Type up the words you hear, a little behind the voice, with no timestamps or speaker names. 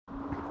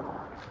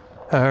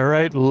All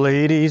right,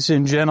 ladies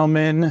and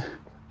gentlemen,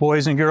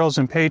 boys and girls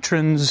and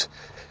patrons,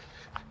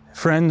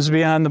 friends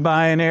beyond the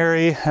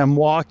binary, I'm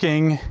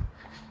walking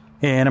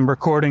and I'm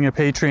recording a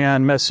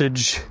Patreon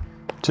message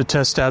to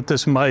test out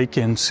this mic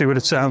and see what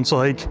it sounds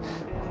like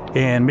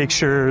and make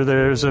sure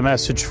there's a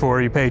message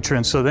for you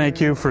patrons. So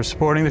thank you for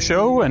supporting the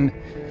show, and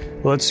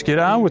let's get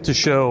on with the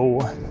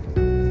show.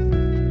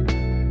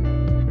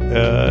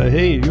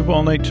 Hey, you have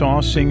all night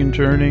tossing and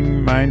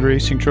turning, mind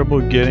racing,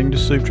 trouble getting to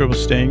sleep, trouble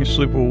staying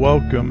asleep. Well,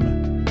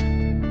 welcome.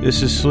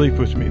 This is Sleep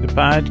With Me, the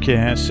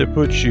podcast that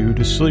puts you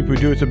to sleep. We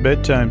do it with a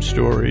bedtime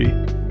story.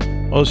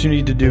 All you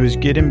need to do is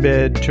get in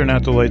bed, turn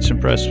out the lights, and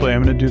press play.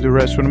 I'm going to do the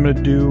rest. What I'm going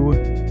to do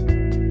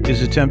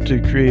is attempt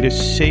to create a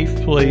safe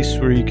place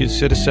where you can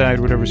set aside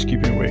whatever's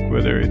keeping you awake,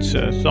 whether it's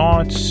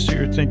thoughts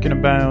you're thinking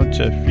about,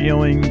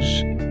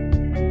 feelings,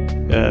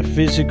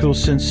 physical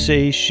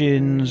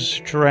sensations,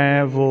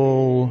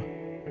 travel,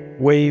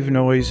 wave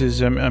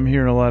noises. I'm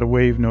hearing a lot of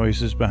wave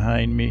noises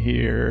behind me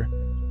here.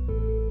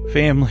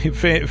 Family,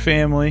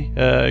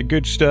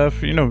 good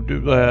stuff. You know,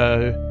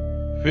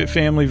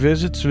 family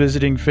visits,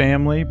 visiting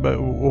family,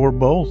 or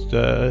both.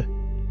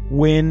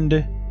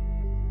 Wind,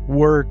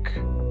 work,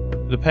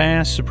 the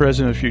past, the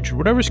present, and the future.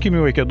 Whatever's keeping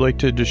you awake, I'd like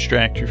to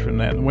distract you from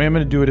that. The way I'm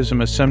going to do it is I'm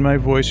going to send my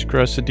voice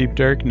across the deep,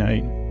 dark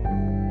night.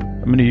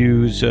 I'm going to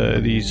use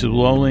these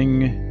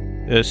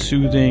lulling,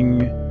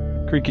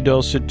 soothing, creaky,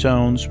 dulcet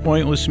tones,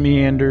 pointless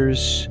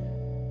meanders,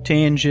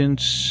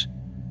 tangents,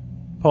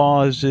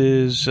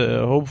 pauses,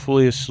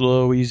 hopefully a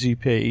slow, easy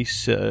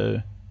pace.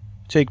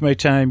 Take my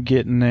time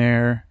getting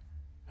there.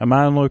 I'm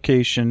on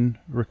location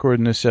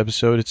recording this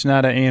episode. It's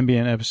not an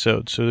ambient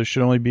episode, so there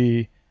should only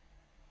be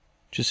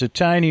just a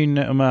tiny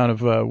amount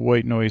of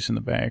white noise in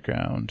the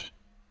background.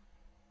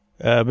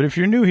 But if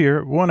you're new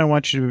here, one, I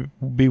want you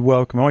to be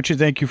welcome. I want you to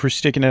thank you for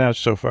sticking it out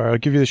so far. I'll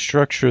give you the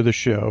structure of the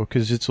show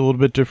because it's a little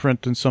bit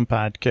different than some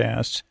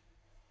podcasts.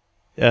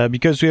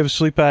 Because we have a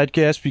sleep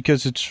podcast,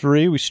 because it's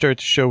free, we start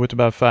the show with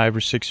about 5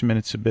 or 6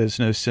 minutes of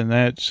business, and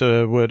that's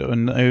what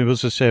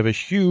enables us to have a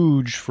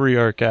huge free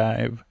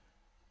archive.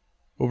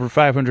 Over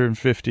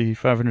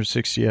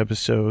 560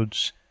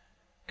 episodes.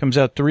 Comes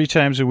out 3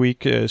 times a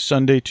week,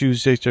 Sunday,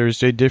 Tuesday,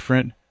 Thursday,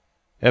 different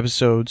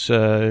episodes,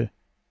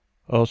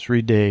 all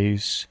 3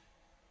 days.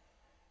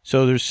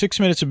 So there's 6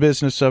 minutes of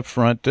business up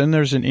front. Then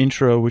there's an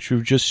intro, which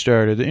we've just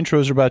started. The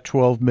intros are about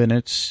 12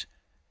 minutes.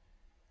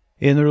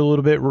 And they're a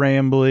little bit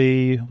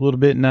rambly, a little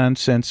bit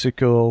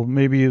nonsensical.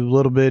 Maybe a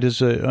little bit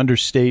is an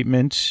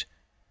understatement.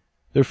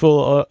 They're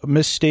full of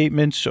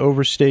misstatements,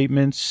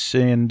 overstatements,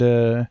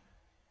 and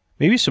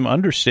maybe some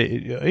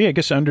understated. Yeah, I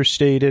guess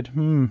understated.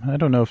 I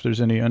don't know if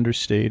there's any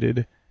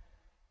understated.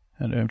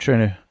 I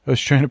was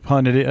trying to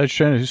pun it. I was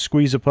trying to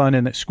squeeze a pun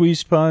in that.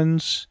 Squeezed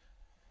puns,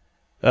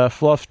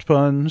 fluffed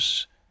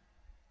puns.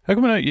 How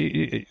come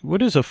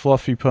what is a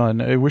fluffy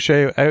pun? I wish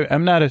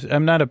I'm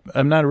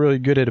not really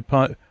good at a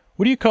pun.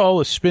 What do you call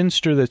a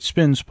spinster that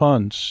spins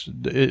puns?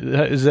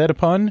 Is that a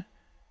pun?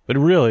 But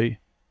really,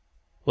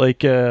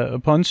 like a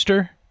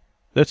punster?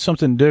 That's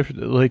something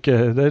different. Like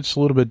that's a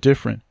little bit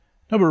different.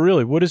 No, but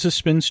really, what is a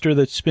spinster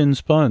that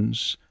spins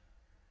puns?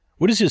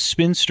 What does a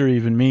spinster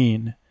even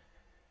mean?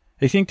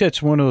 I think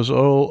that's one of those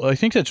old. I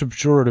think that's a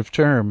pejorative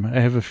term. I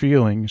have a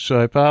feeling, so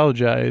I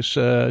apologize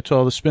to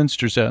all the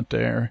spinsters out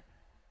there.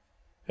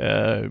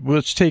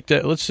 Let's take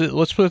that.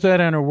 Let's put that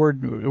on our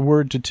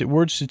words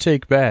to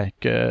take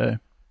back.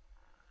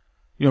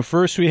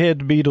 First we had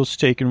the Beatles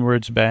taking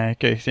words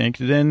back, I think.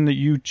 Then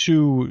the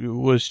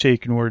U2 was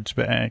taking words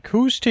back.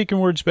 Who's taking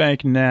words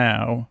back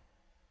now?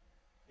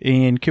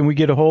 And can we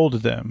get a hold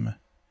of them?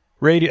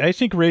 I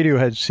think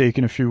Radiohead's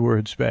taken a few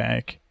words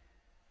back.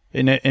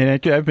 And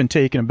I've been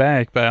taken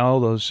aback by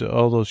all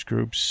those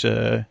groups.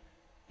 But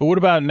what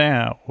about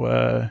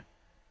now?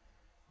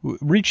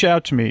 Reach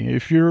out to me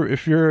if you're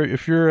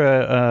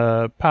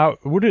a power.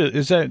 What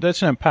is that?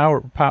 That's not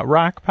power pop.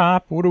 Rock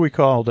pop. What do we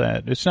call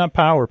that? It's not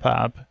power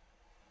pop.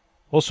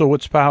 Also,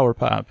 what's power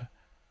pop?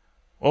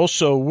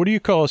 Also, what do you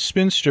call a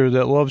spinster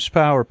that loves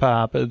power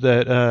pop,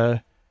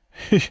 that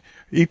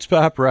eats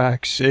pop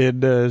rocks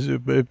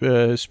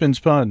and spins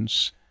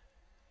puns?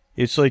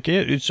 It's like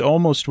it's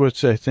almost what's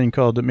that thing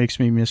called that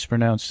makes me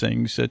mispronounce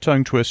things? A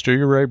tongue twister.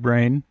 Your right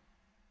brain.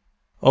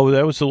 Oh,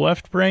 that was the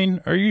left brain?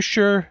 Are you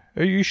sure?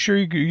 Are you sure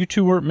you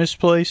two weren't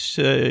misplaced?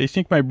 I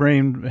think my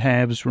brain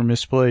halves were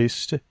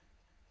misplaced.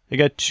 I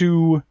got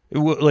 2,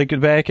 like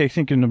back, I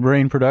think, in the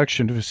brain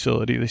production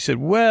facility. They said,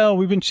 well,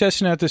 we've been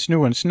testing out this new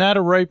one. It's not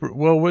a ripe.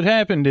 Well, what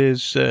happened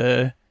is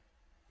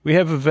we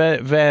have a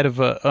vat of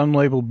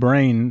unlabeled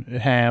brain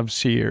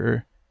halves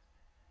here.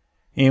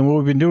 And what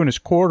we've been doing is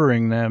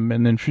quartering them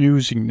and then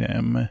fusing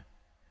them.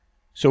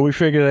 So we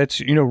figure that's,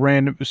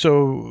 random.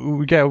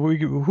 So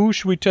who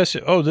should we test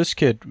it? Oh, this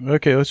kid.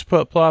 Okay, let's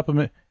plop him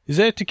in. Is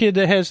that the kid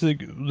that has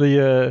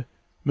the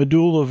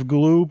medulla of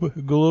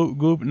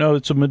gloob? No,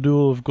 it's a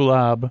medulla of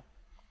glob.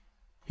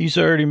 He's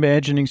already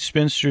imagining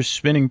spinsters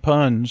spinning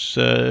puns.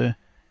 Oh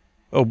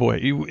boy,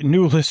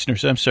 new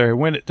listeners, I'm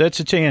sorry. That's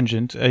a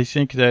tangent. I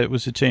think that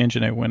was a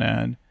tangent I went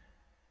on.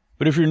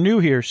 But if you're new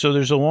here, so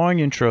there's a long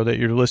intro that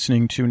you're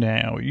listening to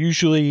now.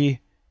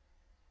 Usually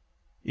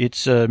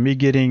it's me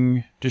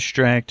getting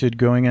distracted,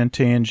 going on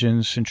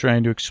tangents, and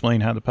trying to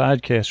explain how the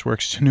podcast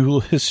works to new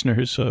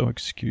listeners. So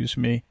excuse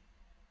me.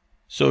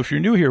 So if you're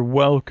new here,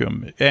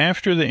 welcome.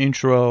 After the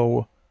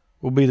intro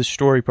will be the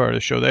story part of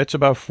the show. That's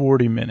about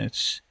 40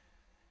 minutes.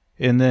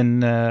 And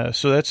then,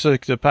 so that's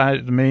like the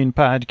main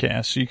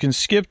podcast. So you can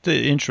skip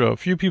the intro. A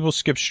few people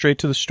skip straight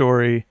to the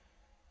story.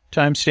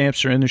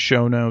 Timestamps are in the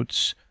show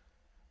notes.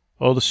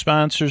 All the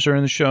sponsors are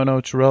in the show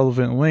notes.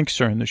 Relevant links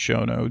are in the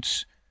show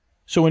notes.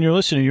 So when you're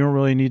listening, you don't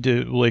really need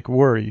to,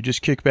 worry. You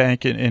just kick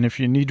back, and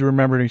if you need to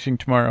remember anything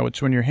tomorrow, it's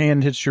when your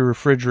hand hits your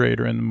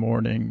refrigerator in the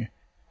morning.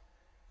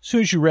 As soon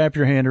as you wrap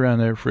your hand around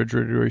that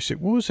refrigerator, you say,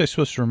 what was I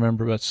supposed to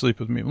remember about Sleep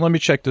With Me? Let me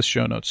check the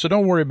show notes. So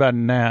don't worry about it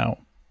now.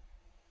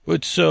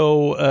 But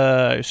so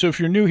if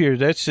you're new here,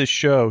 that's the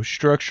show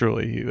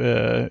structurally.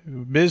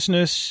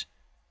 Business,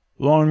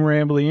 long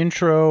rambly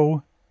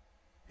intro,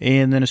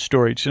 and then a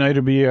story. Tonight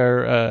will be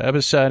our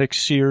episodic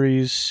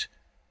series,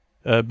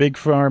 Big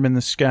Farm in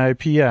the Sky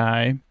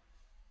PI.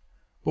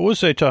 What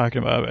was I talking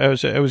about? I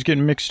was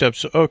getting mixed up.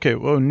 So, okay,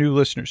 well, new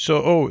listeners.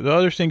 So, the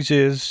other things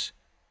is,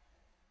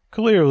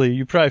 clearly,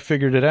 you probably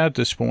figured it out at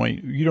this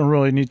point. You don't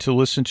really need to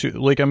listen to,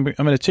 I'm going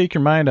to take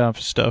your mind off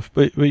of stuff,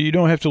 but you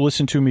don't have to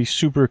listen to me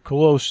super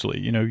closely.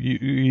 You know,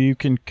 you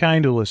can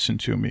kind of listen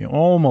to me,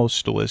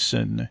 almost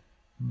listen,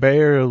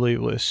 barely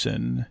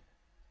listen.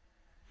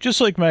 Just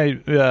like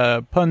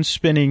my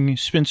pun-spinning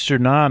spinster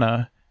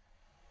Nana,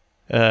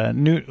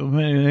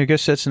 I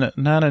guess that's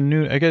not a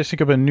new, I got to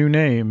think of a new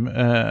name,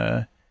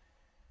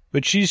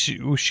 but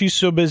she's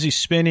so busy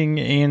spinning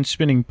and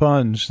spinning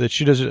puns that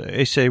she doesn't,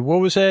 I say,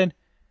 what was that?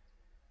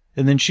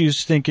 And then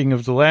she's thinking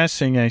of the last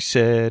thing I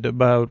said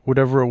about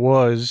whatever it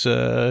was,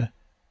 what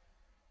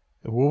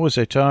was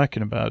I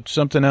talking about?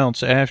 Something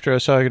else after I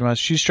was talking about,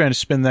 she's trying to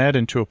spin that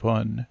into a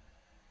pun.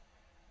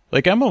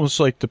 I'm almost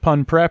like the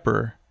pun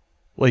prepper.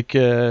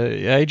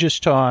 I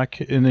just talk,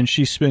 and then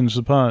she spins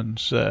the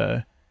puns.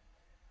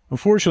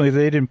 Unfortunately,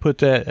 they didn't put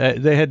that.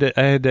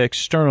 I had to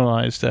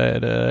externalize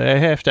that. I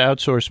have to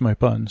outsource my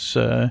puns,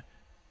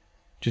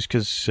 just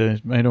because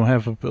I don't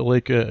have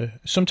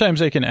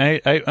sometimes I can.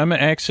 I'm an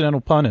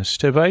accidental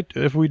punnist.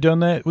 Have we done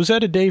that? Was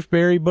that a Dave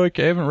Barry book?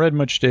 I haven't read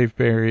much Dave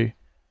Barry.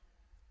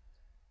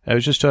 I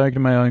was just talking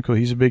to my uncle.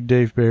 He's a big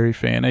Dave Barry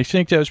fan. I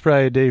think that was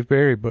probably a Dave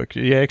Barry book,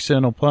 The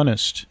Accidental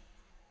Punnist.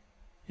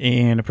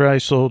 And I probably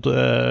sold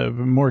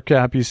more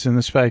copies than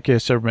this podcast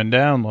has ever been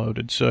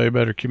downloaded, so I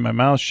better keep my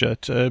mouth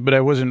shut. But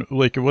it wasn't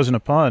a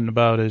pun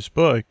about his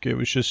book. It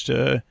was just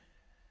an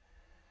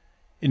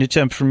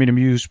attempt for me to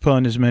use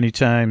pun as many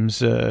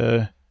times.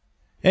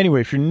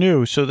 Anyway, if you're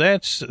new, so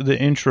that's the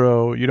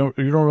intro. You don't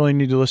really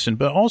need to listen,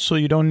 but also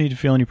you don't need to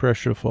feel any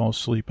pressure to fall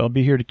asleep. I'll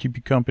be here to keep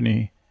you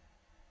company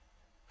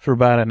for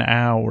about an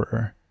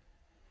hour.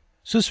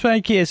 So this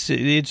podcast,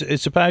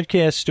 it's a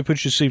podcast to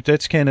put you to sleep.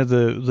 That's kind of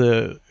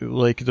the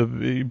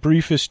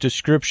briefest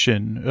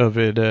description of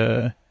it.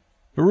 But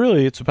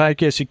really, it's a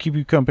podcast to keep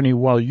you company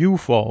while you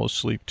fall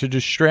asleep, to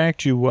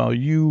distract you while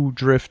you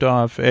drift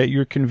off at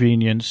your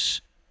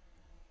convenience.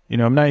 You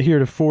know, I'm not here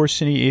to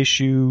force any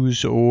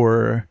issues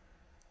or,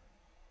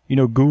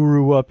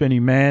 guru up any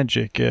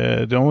magic.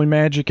 The only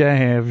magic I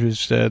have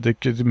is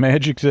the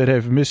magic that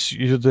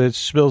that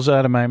spills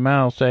out of my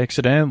mouth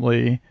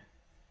accidentally.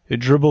 It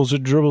dribbles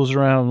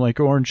around like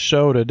orange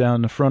soda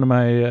down the front of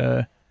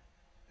my,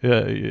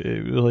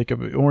 like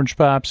orange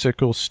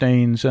popsicle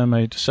stains on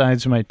my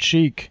sides of my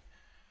cheek.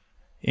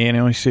 And I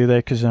only say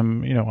that because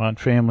I'm, on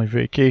family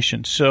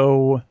vacation.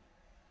 So,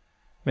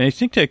 I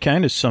think that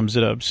kind of sums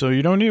it up. So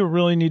you don't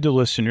really need to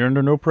listen. You're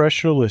under no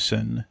pressure to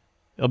listen.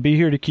 I'll be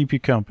here to keep you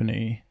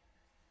company.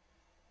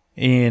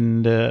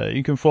 And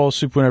you can fall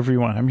asleep whenever you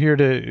want. I'm here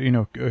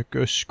to,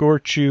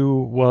 escort you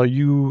while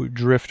you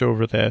drift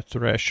over that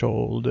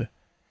threshold.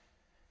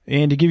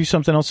 And to give you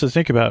something else to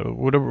think about,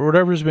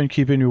 whatever's been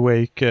keeping you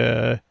awake,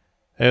 I'd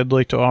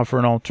like to offer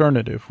an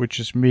alternative, which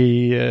is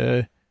me,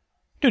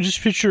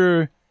 just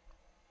picture,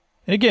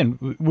 and again,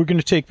 we're going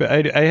to take,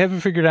 I haven't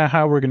figured out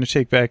how we're going to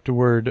take back the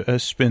word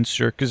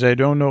spinster, because I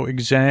don't know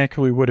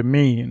exactly what it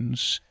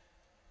means.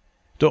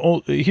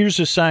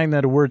 Here's a sign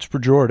that a word's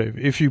pejorative.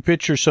 If you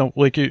picture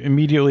it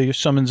immediately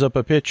summons up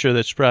a picture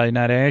that's probably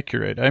not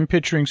accurate. I'm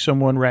picturing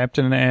someone wrapped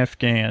in an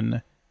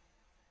Afghan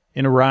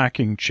in a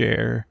rocking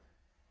chair.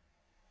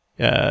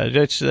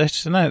 That's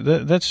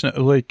not so,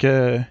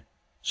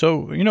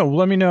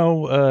 let me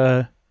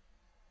know,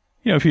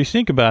 if you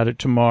think about it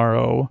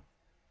tomorrow,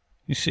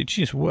 you say,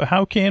 geez,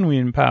 how can we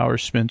empower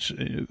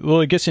spinsters?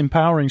 Well, I guess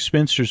empowering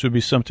spinsters would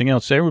be something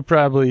else. That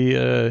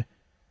probably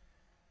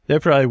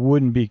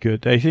wouldn't be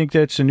good. I think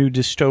that's a new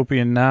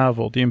dystopian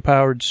novel, The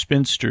Empowered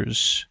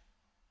Spinsters.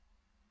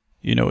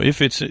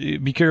 If it's,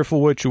 be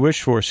careful what you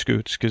wish for,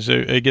 Scoots, because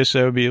I guess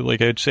that would be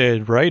I'd say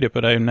I'd write it,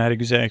 but I'm not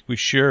exactly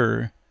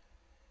sure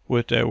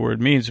what that word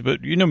means.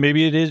 But,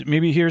 maybe it is.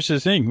 Maybe here's the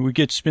thing. We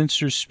get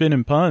spinsters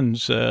spinning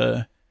puns.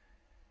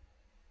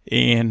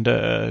 And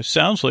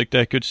sounds like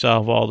that could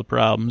solve all the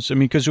problems. I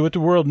mean, because what the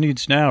world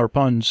needs now are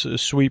puns,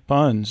 sweet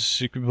puns.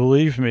 You can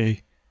believe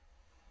me.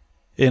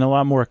 And a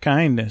lot more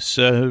kindness,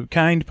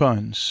 kind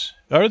puns.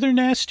 Are there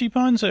nasty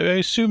puns? I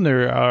assume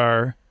there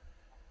are.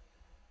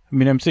 I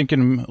mean, I'm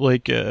thinking,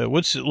 like, I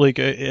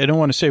don't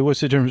want to say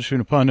what's the difference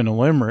between a pun and a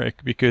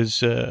limerick,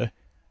 because there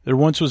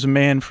once was a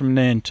man from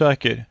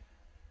Nantucket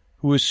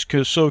who was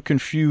so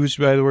confused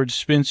by the word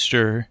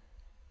spinster,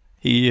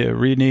 he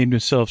renamed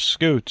himself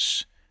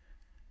Scoots.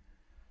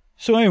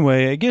 So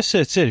anyway, I guess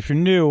that's it. If you're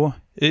new,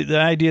 the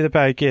idea of the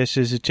podcast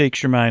is it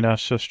takes your mind off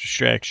stuff,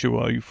 distracts you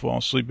while you fall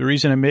asleep. The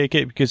reason I make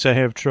it, because I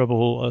have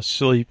trouble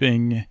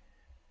sleeping.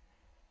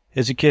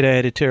 As a kid, I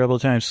had a terrible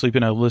time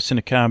sleeping. I would listen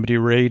to comedy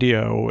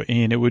radio,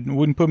 and it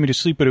wouldn't put me to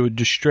sleep, but it would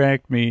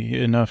distract me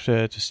enough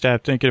to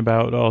stop thinking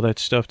about all that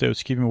stuff that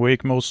was keeping me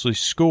awake, mostly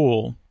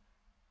school.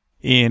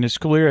 And it's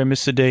clear I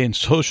missed a day in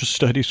social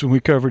studies when we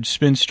covered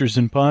spinsters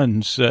and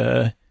puns.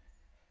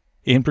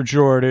 And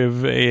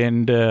pejorative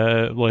and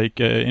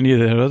any of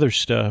that other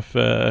stuff.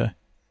 But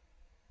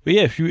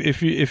yeah,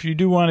 if you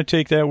do want to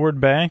take that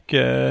word back,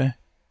 how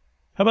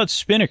about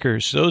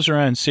spinnakers? Those are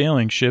on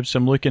sailing ships.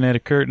 I'm looking at a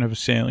curtain of a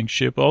sailing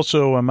ship.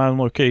 Also, I'm on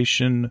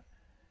location.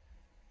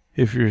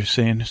 If you're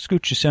saying,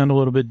 Scoot, you sound a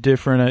little bit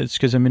different, it's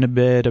because I'm in a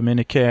bed, I'm in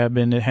a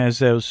cabin. It has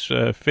those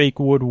fake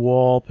wood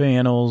wall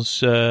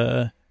panels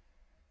that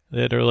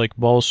are like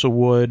balsa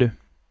wood.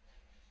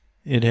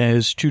 It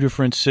has 2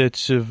 different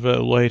sets of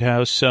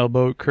lighthouse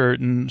sailboat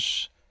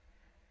curtains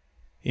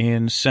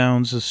and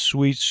sounds of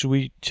sweet,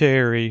 sweet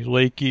Terry,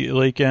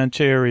 Lake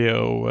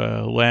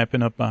Ontario,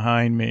 lapping up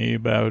behind me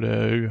about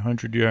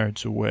 100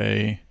 yards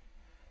away.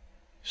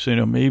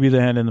 So, maybe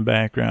that in the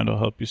background will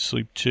help you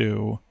sleep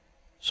too.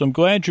 So I'm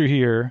glad you're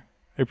here.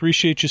 I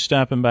appreciate you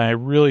stopping by. I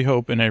really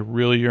hope and I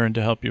really yearn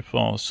to help you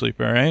fall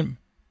asleep, all right?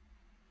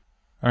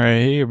 All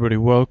right, hey everybody,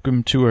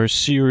 welcome to our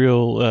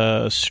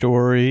serial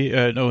story.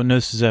 No, and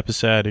this is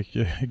episodic.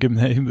 I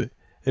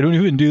don't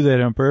even do that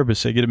on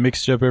purpose. I get it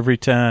mixed up every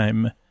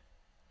time.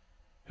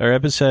 Our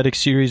episodic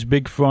series,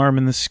 Big Farm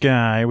in the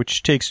Sky,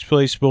 which takes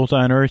place both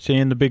on Earth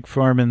and the big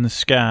farm in the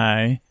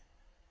sky.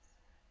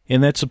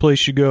 And that's the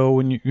place you go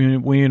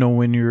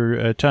when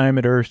your time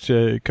at Earth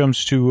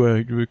comes to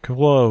a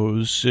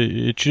close.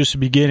 It's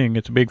just beginning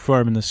at the big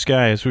farm in the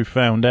sky, as we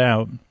found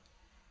out.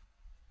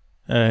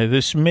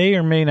 This may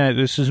or may not,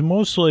 this is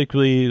most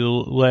likely the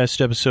last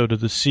episode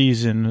of the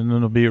season, and then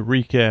there'll be a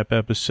recap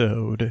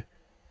episode.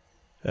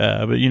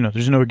 But,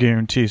 there's no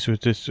guarantees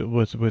with this,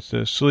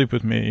 with Sleep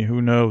With Me, who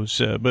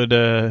knows. What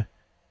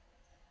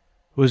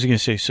was I going to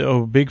say?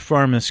 So, Big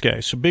Farm in the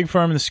Sky. So, Big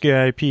Farm in the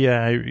Sky,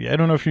 P.I. I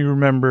don't know if you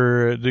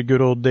remember the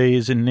good old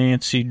days in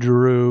Nancy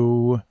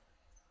Drew,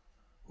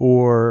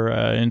 or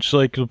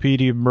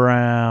Encyclopedia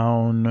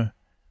Brown,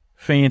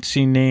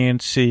 Fancy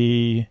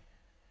Nancy,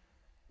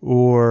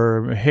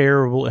 or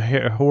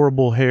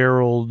Horrible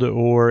Harold,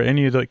 or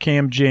any of the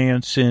Cam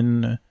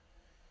Jansen,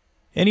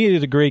 any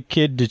of the great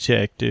kid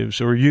detectives,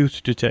 or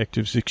youth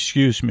detectives,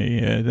 excuse me.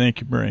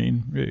 Thank you,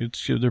 Brain.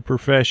 They're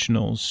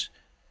professionals.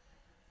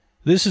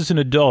 This is an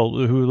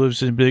adult who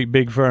lives in a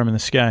big farm in the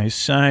sky,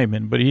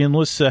 Simon, but he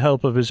enlists the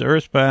help of his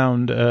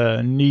earthbound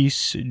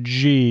niece,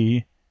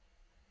 G,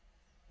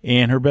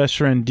 and her best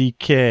friend,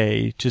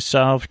 DK, to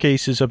solve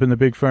cases up in the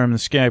big farm in the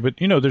sky. But,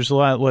 there's a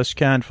lot less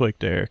conflict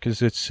there,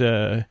 because it's,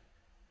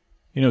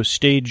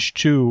 stage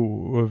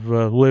 2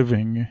 of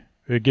living.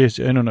 I guess,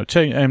 I don't know.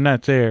 I'm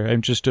not there.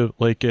 I'm just,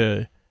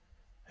 I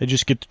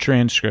just get the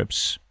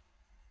transcripts.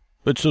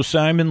 But so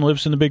Simon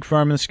lives in the big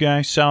farm in the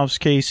sky, solves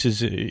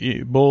cases,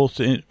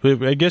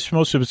 I guess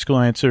most of his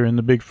clients are in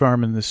the big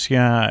farm in the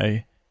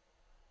sky.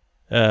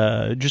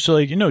 Just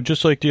like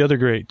the other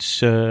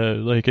greats,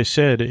 like I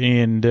said,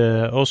 and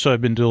also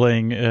I've been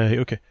delaying.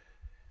 Okay,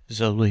 this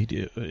is a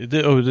lady.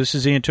 This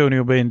is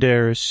Antonio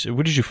Banderas.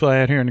 What did you fly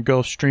out here in a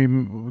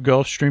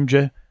Gulfstream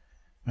jet?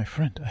 My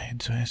friend, I had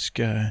to ask.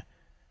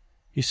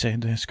 He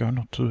said to ask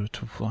Arnold to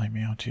fly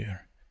me out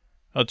here.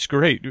 That's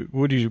great.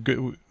 What did you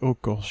go? Oh,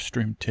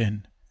 Gulfstream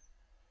 10.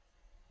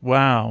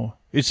 Wow,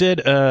 is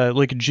that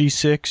like a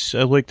G6?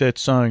 I like that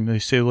song. They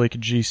say like a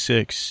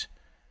G6.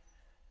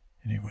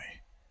 Anyway.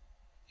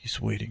 He's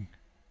waiting.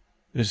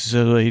 This is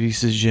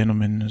ladies and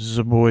gentlemen. This is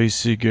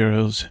boys and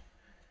girls.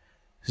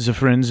 This is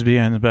friends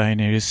behind the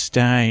binary. It's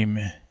time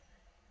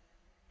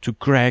to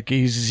crack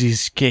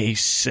his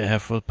case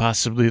for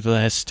possibly the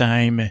last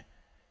time.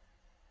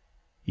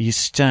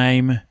 It's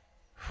time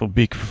for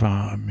Big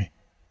Farm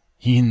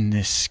in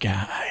the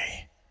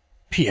Sky.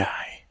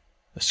 P.I.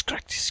 Let's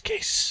crack this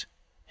case.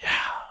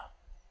 Yeah.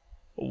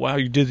 Wow,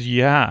 you did the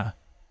yeah.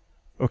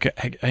 Okay,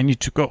 I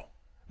need to go.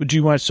 Do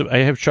you want some? I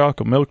have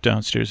chocolate milk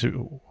downstairs.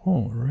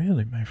 Oh,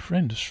 really, my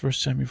friend? This is the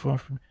first time you've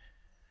offered me.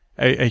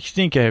 I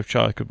think I have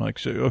chocolate milk.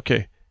 So,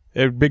 okay.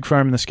 Big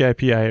Farm in the Sky,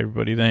 P.I.,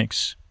 everybody.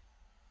 Thanks.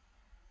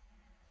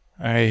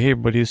 All right, hey,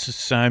 everybody. This is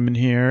Simon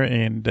here,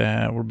 and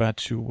we're about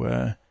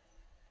to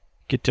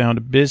get down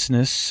to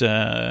business.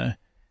 Going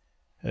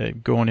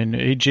in.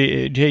 Hey,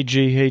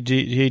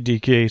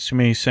 DK, it's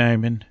me,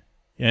 Simon.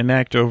 Yeah, I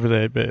knocked over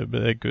that,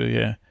 but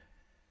yeah.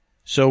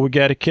 So we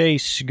got a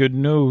case. Good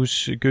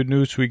news. Good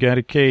news. We got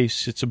a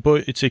case. It's a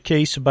book. It's a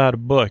case about a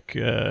book.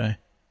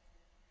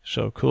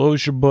 So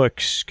close your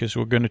books, because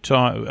we're going to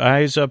talk.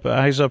 Eyes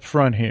up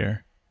front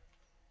here.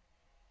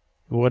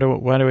 I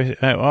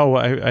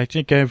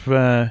think I've,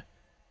 I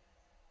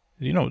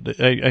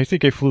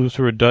think I flew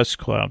through a dust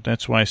cloud.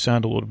 That's why I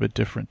sound a little bit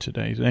different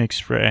today. Thanks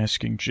for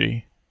asking,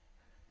 G.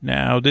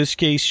 Now, this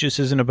case just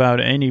isn't about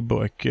any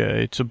book.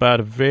 It's about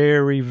a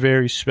very,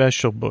 very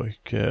special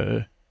book.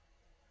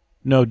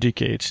 No,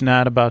 DK, it's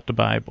not about the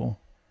Bible.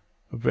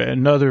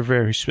 Another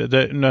a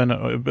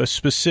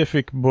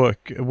specific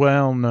book.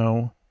 Well,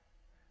 no.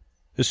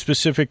 A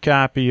specific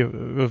copy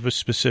of a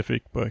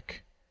specific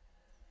book.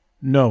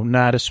 No,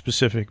 not a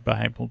specific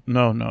Bible.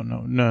 No.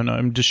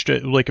 I'm just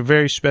like a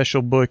very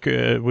special book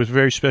with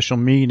very special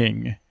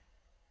meaning.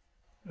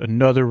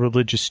 Another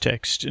religious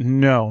text.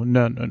 No.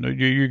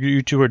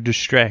 You two are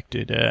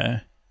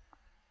distracted.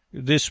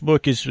 This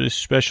book is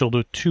special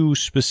to two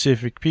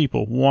specific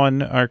people.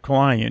 One, our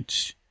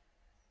clients,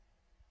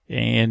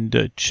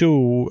 and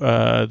two,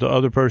 the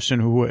other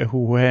person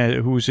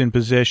who's in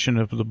possession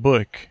of the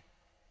book.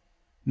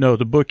 No,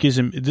 the book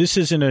isn't.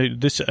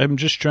 I'm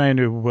just trying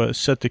to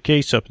set the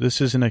case up.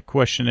 This isn't a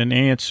question and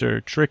answer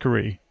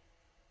trickery.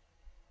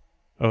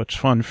 Oh, it's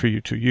fun for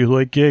you two. You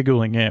like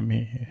giggling at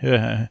me.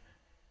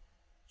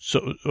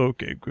 So,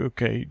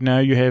 okay. Now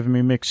you have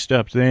me mixed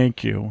up.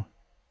 Thank you.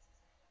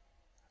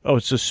 Oh,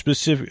 it's a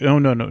specific. Oh,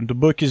 no. The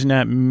book is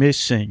not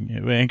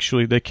missing.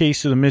 Actually, the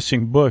case of the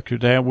missing book,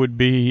 that would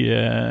be,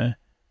 it's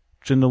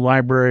in the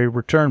library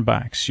return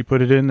box. You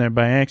put it in there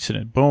by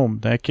accident. Boom.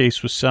 That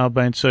case was solved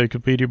by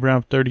Encyclopedia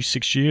Brown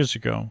 36 years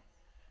ago.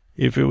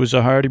 If it was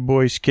a Hardy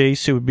Boys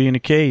case, it would be in a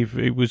cave.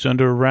 It was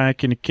under a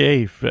rock in a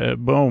cave.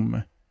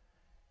 Boom.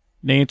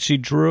 Nancy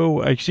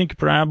Drew, I think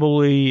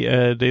probably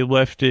they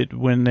left it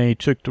when they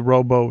took the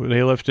rowboat.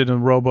 They left it in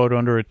the rowboat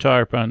under a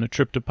tarp on the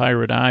trip to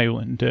Pirate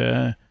Island.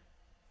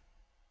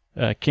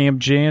 Cam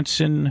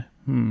Jansen,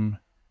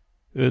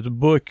 the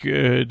book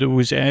that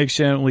was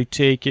accidentally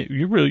taken.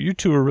 You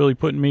two are really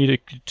putting me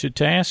to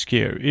task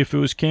here. If it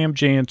was Cam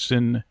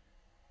Jansen,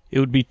 it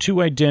would be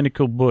two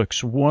identical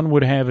books. One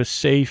would have a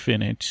safe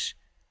in it,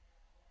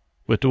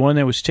 but the one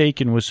that was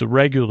taken was the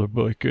regular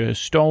book,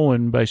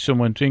 stolen by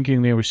someone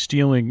thinking they were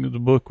stealing the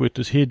book with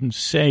the hidden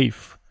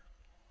safe.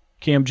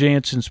 Cam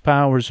Jansen's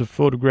powers of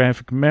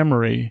photographic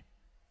memory,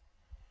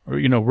 or,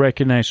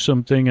 recognize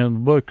something on the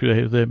book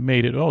that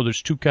made it,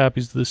 there's two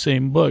copies of the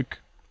same book.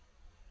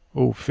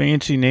 Oh,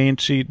 fancy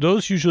Nancy.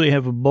 Those usually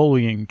have a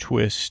bullying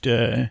twist.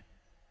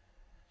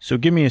 So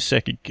give me a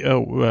second.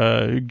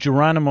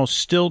 Geronimo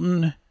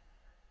Stilton.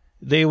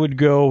 They would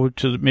go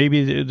to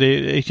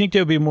I think they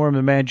would be more of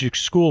a magic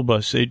school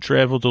bus. They'd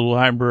travel to the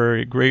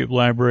library, great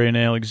library in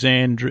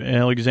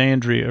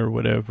Alexandria or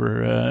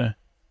whatever.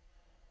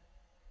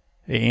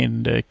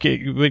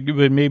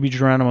 But maybe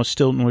Geronimo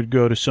Stilton would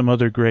go to some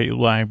other great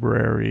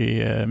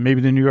library, maybe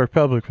the New York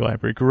Public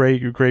Library.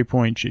 Great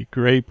point, G.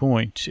 Great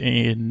point.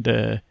 And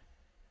the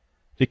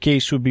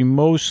case would be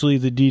mostly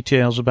the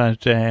details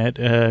about that.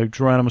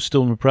 Geronimo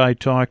Stilton would probably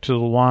talk to the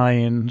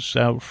lions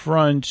out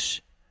front.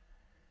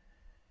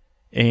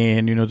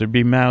 And, there'd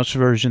be mouse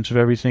versions of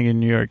everything in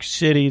New York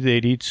City.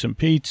 They'd eat some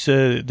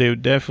pizza. They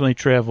would definitely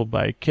travel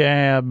by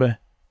cab.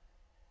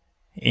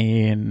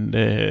 And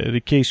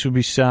the case would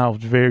be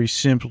solved very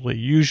simply.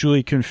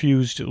 Usually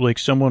confused, like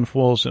someone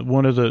falls in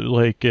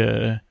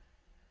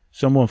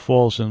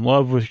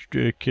love with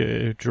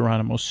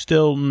Geronimo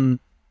Stilton,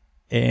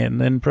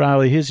 and then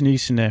probably his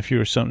niece and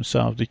nephew or something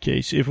solved the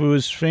case. If it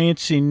was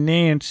Fancy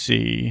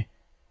Nancy,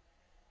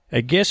 I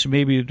guess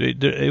maybe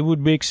it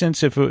would make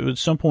sense if at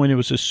some point it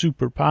was a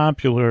super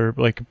popular,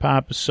 like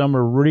a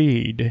summer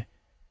read.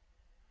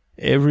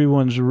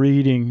 Everyone's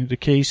reading The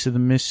Case of the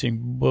Missing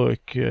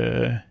Book,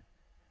 or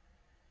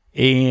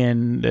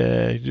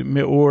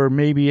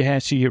maybe it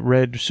has to get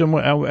read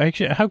somewhere.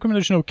 Actually, how come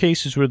there's no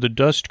cases where the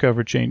dust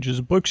cover changes?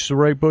 The book's the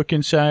right book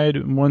inside,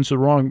 and one's the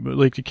wrong,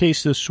 like the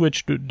case of the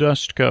switched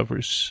dust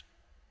covers.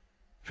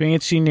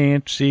 Fancy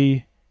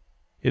Nancy.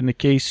 In the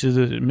case of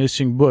the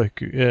missing book,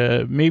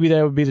 maybe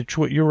that would be the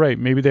choice. You're right.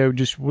 Maybe that would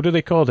just, what do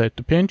they call that?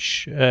 The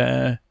pinch?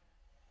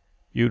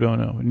 You don't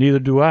know. Neither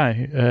do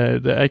I.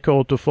 I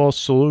call it the false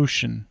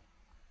solution.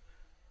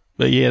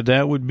 But yeah,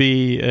 that would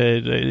be,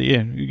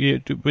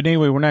 But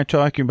anyway, we're not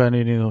talking about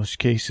any of those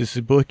cases.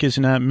 The book is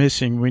not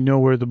missing. We know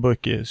where the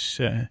book is.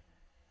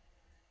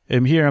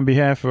 I'm here on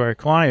behalf of our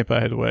client,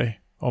 by the way.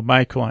 Oh,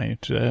 my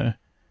client.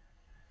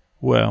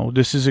 Well,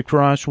 this is a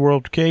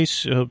cross-world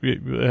case,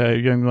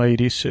 young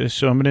ladies,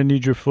 so I'm going to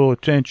need your full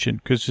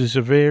attention, because this is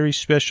a very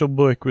special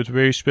book with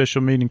very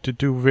special meaning to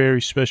two very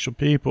special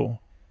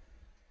people.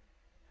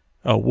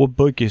 Oh, what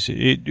book is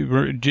it?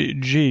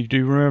 Gee, do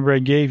you remember I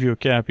gave you a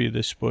copy of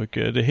this book,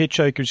 The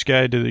Hitchhiker's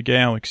Guide to the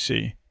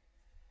Galaxy?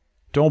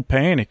 Don't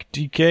panic,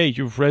 DK,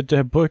 you've read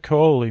that book?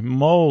 Holy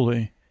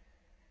moly.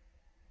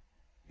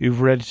 You've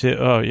read it?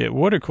 Oh, yeah,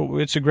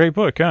 it's a great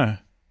book, huh?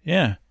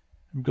 Yeah,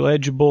 I'm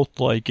glad you both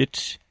like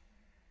it.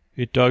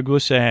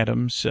 Douglas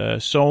Adams.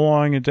 So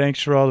long and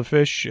thanks for all the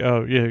fish.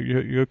 Oh, yeah,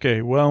 you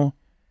okay. Well,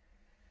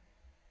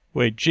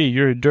 wait, gee,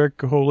 you're a Dirk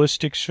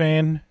Holistics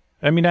fan?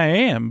 I mean, I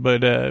am,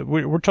 but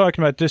we're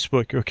talking about this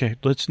book. Okay,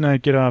 let's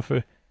not get off.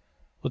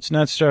 Let's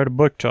not start a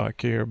book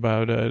talk here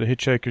about The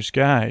Hitchhiker's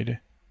Guide.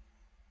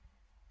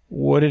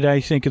 What did I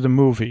think of the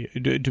movie?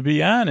 To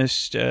be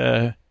honest,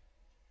 I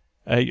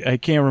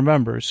can't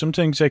remember. Some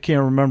things I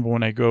can't remember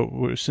when I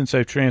go, since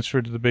I've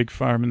transferred to the big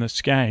farm in the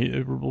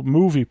sky.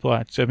 Movie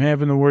plots, I'm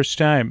having the worst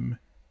time.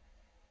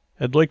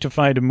 I'd like to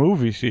find a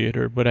movie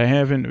theater, but I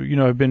haven't,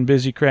 I've been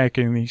busy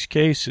cracking these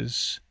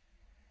cases.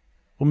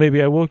 Well,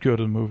 maybe I will go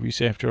to the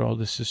movies after all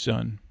this is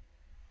done.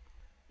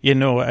 I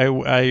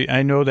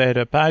know that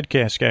a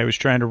podcast guy was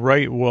trying to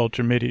write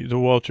Walter Mitty.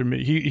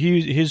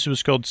 His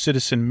was called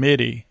Citizen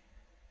Mitty.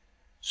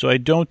 So I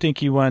don't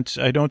think I want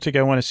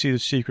to see The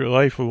Secret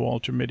Life of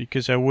Walter Mitty,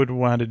 because I would have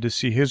wanted to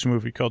see his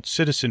movie called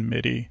Citizen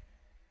Mitty.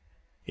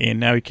 And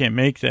now he can't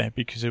make that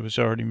because it was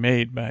already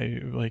made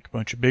by like a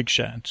bunch of big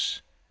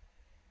shots.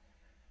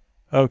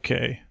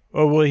 Okay.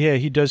 Oh, well, yeah,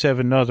 he does have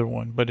another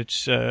one, but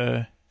it's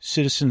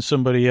Citizen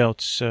somebody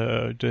else.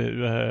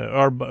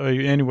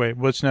 Anyway,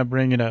 let's not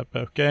bring it up,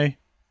 okay?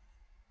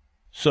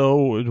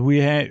 So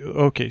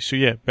so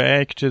yeah,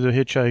 back to The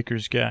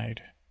Hitchhiker's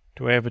Guide.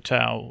 Do I have a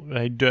towel?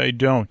 I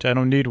don't. I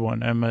don't need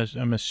one. I'm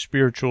a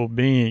spiritual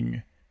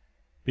being,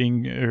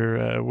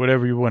 or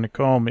whatever you want to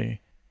call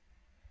me.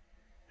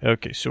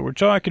 Okay, so we're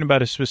talking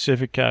about a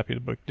specific copy of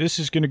the book. This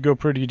is going to go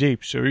pretty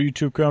deep, so are you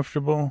two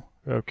comfortable?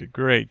 Okay,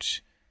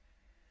 great.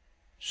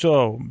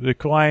 So, the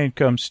client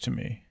comes to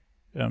me.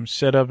 I'm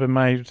set up in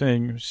my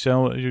thing,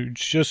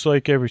 just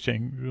like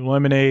everything,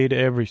 lemonade,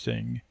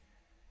 everything.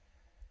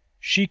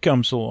 She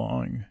comes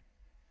along,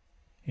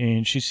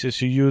 and she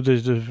says, "Are you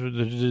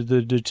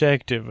the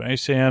detective?" I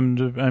say,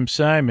 "I'm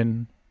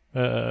Simon.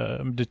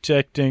 I'm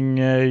detecting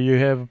you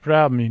have a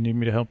problem you need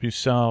me to help you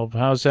solve.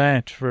 How's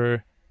that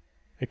for?"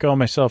 I call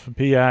myself a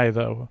PI,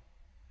 though.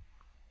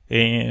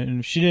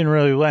 And she didn't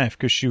really laugh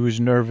because she was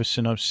nervous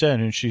and upset,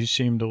 and she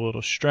seemed a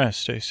little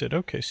stressed. I said,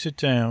 "Okay, sit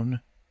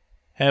down.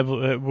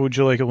 Would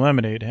you like a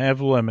lemonade? Have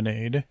a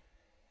lemonade.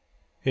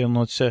 And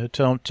let's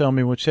tell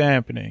me what's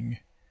happening."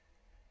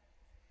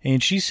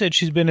 And she said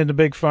she's been in the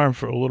big farm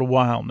for a little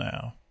while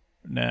now.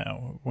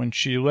 Now, when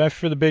she left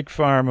for the big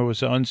farm, it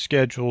was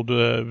unscheduled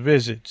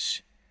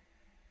visits.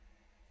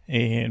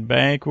 And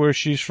back where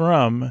she's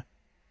from,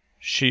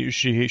 she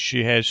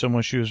had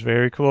someone she was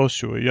very close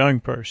to, a young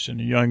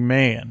person, a young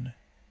man,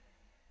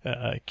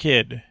 a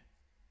kid.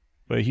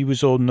 But he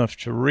was old enough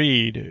to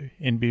read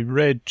and be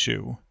read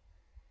to.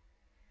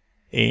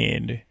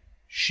 And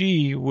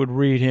she would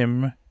read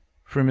him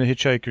from The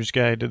Hitchhiker's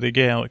Guide to the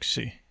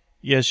Galaxy.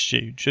 Yes,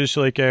 just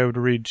like I would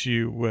read to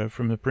you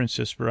from the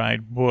Princess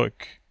Bride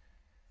book.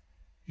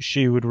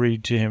 She would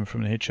read to him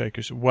from The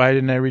Hitchhiker's. Why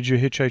didn't I read you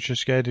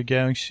Hitchhiker's Guide to the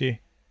Galaxy?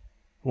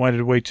 I wanted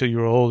to wait till you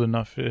were old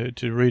enough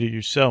to read it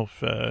yourself.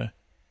 Yeah,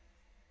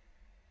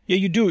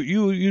 you do.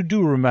 You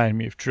do remind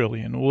me of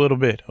Trillian a little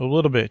bit.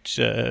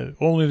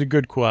 Only the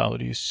good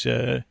qualities.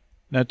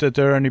 Not that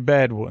there are any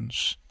bad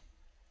ones.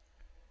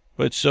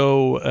 But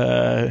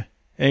so,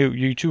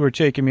 you two are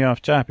taking me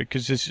off topic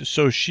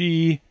because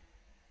she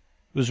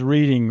was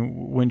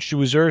reading when she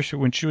was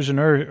an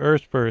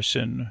Earth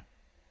person.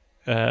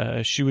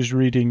 She was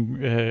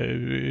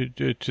reading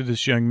to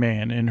this young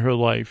man in her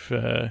life.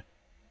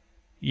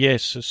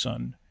 Yes,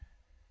 son.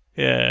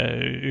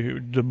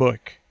 The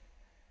book.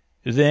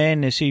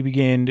 Then, as he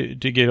began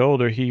to get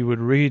older, he would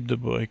read the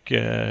book,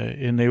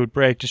 and they would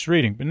practice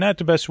reading. But not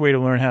the best way to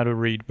learn how to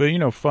read,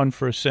 but, fun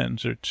for a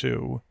sentence or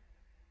two.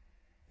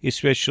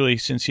 Especially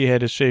since he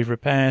had his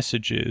favorite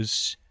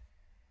passages,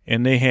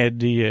 and they had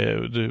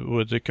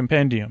the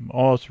compendium,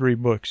 all 3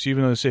 books.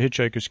 Even though it's a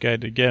Hitchhiker's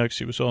Guide to the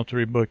Galaxy, it was all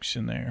 3 books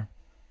in there.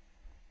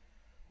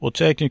 Well,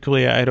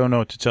 technically, I don't know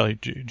what to tell you,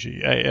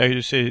 G.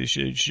 I say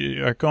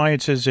our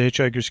client says The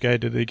Hitchhiker's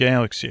Guide to the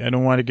Galaxy. I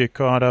don't want to get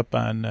caught up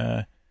on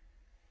the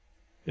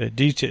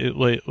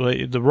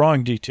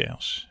wrong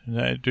details.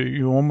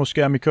 You almost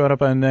got me caught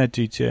up on that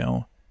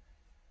detail.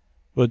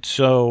 But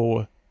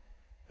so,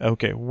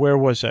 okay, where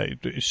was I?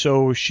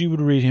 So she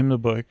would read him the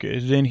book.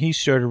 Then he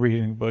started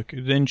reading the book.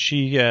 Then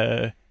she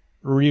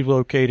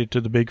relocated to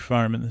the big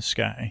farm in the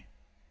sky.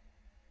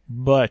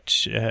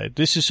 But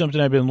this is something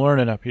I've been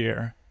learning up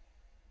here.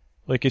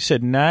 Like I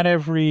said, not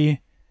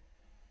every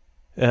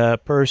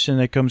person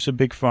that comes to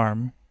Big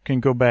Farm can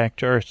go back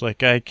to Earth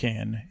like I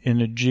can in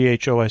a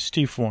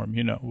GHOST form,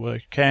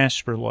 like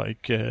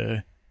Casper-like,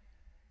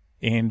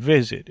 and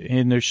visit.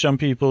 And there's some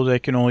people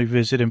that can only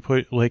visit and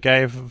put, like I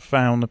have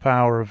found the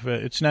power of,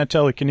 it's not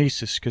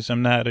telekinesis because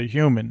I'm not a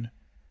human,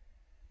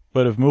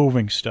 but of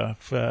moving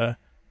stuff.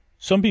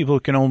 Some people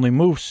can only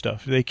move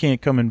stuff. They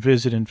can't come and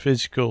visit in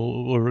physical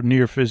or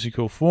near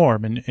physical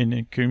form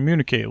and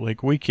communicate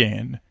like we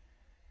can.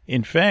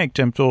 In fact,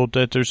 I'm told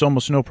that there's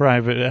almost no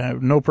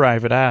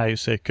private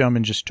eyes that come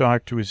and just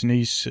talk to his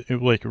niece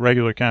like a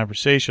regular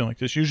conversation like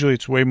this. Usually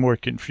it's way more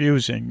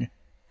confusing.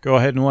 Go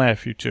ahead and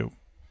laugh, you two.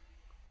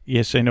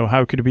 Yes, I know.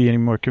 How could it be any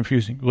more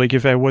confusing? Like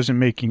if I wasn't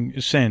making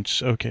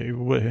sense. Okay,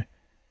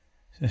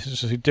 this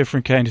is a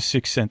different kind of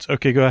sixth sense.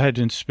 Okay, go ahead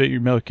and spit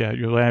your milk out.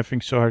 You're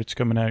laughing so hard it's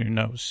coming out of your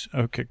nose.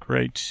 Okay,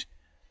 great.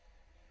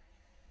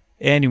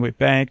 Anyway,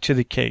 back to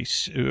the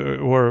case,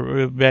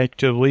 or back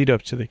to the lead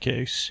up to the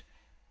case.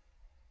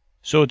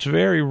 So it's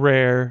very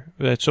rare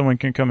that someone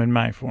can come in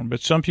my form,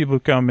 but some people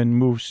come and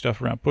move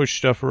stuff around, push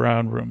stuff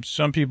around rooms.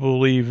 Some people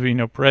leave,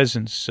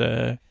 presents,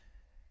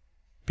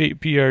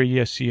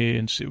 P-R-E-S-C-A,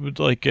 and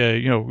like,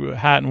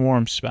 hot and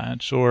warm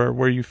spots, or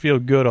where you feel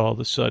good all of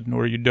a sudden,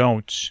 or you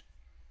don't.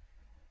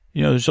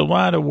 There's a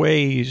lot of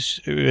ways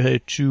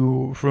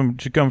to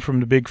come from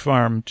the big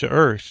farm to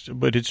Earth,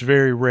 but it's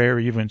very rare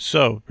even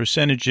so.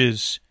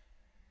 Percentages,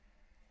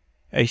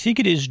 I think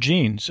it is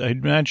genes.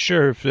 I'm not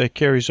sure if that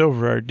carries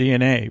over our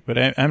DNA, but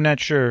I'm not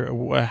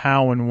sure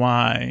how and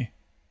why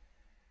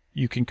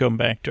you can come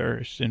back to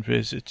Earth and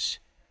visit.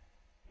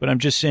 But I'm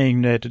just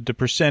saying that the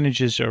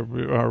percentages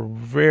are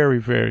very,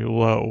 very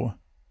low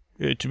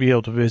to be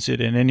able to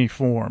visit in any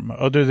form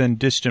other than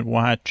distant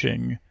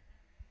watching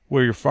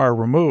where you're far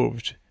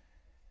removed.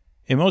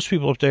 And most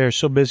people up there are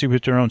so busy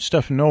with their own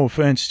stuff. No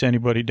offense to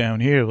anybody down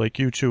here like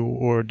you two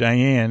or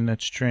Diane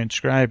that's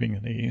transcribing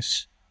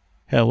these.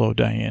 Hello,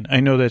 Diane. I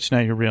know that's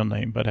not your real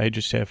name, but I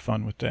just have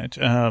fun with that.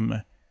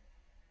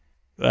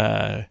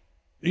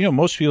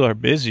 Most people are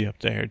busy up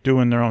there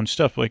doing their own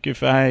stuff. Like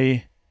if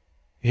I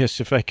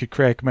could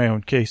crack my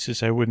own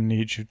cases, I wouldn't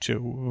need you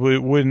to.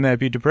 Wouldn't that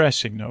be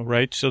depressing, though,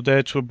 right? So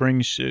that's what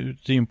brings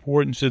the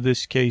importance of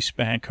this case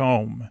back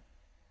home.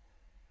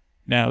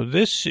 Now,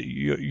 this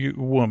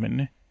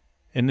woman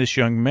and this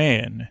young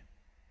man,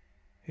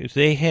 if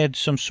they had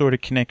some sort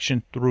of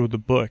connection through the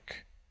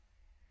book.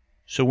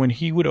 So when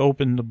he would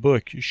open the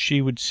book,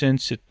 she would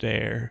sense it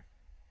there,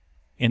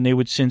 and they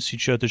would sense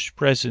each other's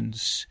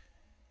presence,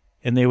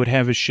 and they would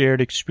have a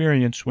shared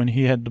experience when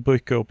he had the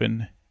book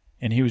open,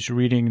 and he was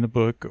reading the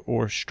book,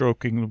 or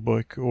stroking the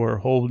book, or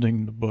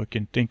holding the book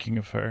and thinking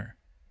of her.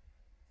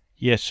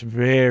 Yes,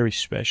 very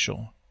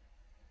special.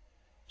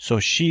 So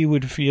she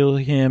would feel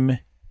him,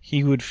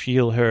 he would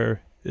feel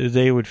her,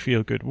 they would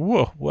feel good.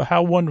 Whoa, well,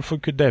 how wonderful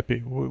could that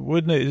be?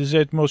 Wouldn't it? Is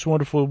that the most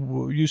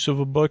wonderful use of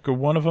a book, or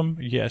one of them?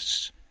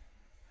 Yes.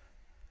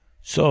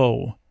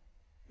 So,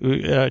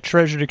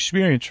 treasured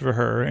experience for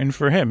her and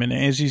for him. And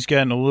as he's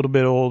gotten a little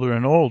bit older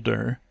and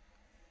older,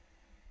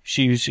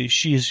 she's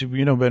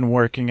been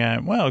working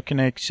on, well, can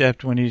I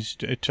accept when he's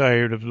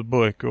tired of the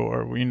book,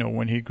 or,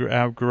 when he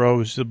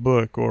outgrows the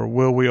book, or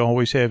will we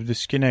always have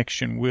this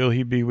connection? Will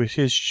he be with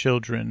his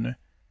children,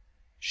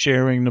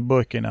 sharing the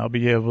book, and I'll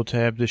be able to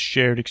have this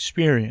shared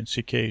experience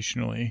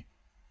occasionally?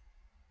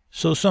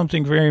 So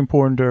something very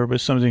important to her,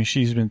 but something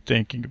she's been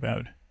thinking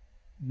about.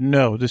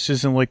 No, this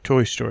isn't like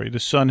Toy Story. The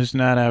son has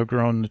not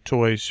outgrown the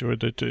toys, or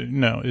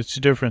no, it's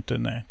different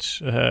than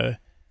that.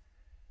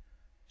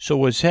 So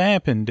what's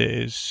happened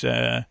is,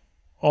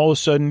 all of a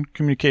sudden,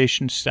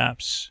 communication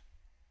stops.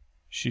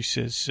 She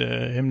says,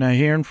 I'm not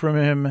hearing from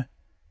him.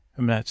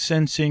 I'm not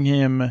sensing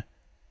him.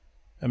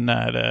 I'm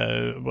not,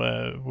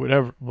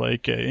 whatever,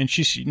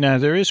 and now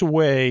there is a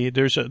way,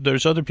 there's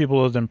other people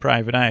other than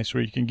Private Eyes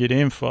where you can get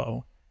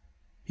info.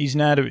 He's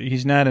not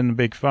in the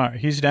big fire.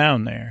 He's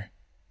down there.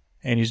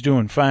 And he's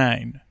doing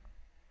fine.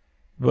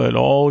 But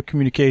all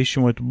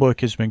communication with the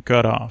book has been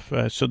cut off.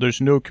 So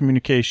there's no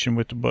communication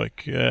with the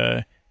book.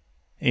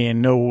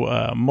 And no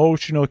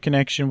emotional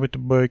connection with the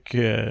book.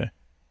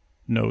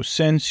 No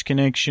sense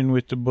connection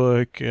with the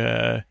book.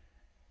 No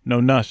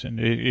nothing.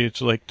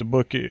 It's like the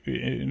book.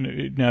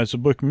 Now, is the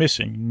book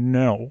missing?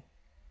 No.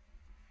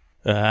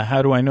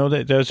 How do I know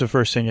that? That was the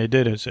first thing I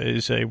did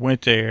is I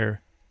went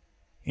there.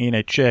 And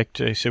I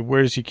checked. I said,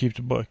 where does he keep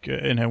the book?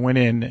 And I went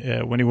in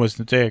when he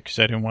wasn't there because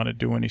I didn't want to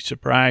do any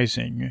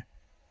surprising.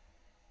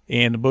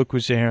 And the book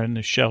was there on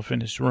the shelf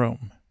in his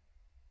room.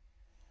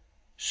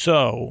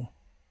 So,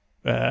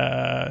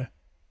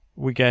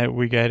 we got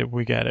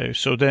it.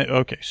 So then,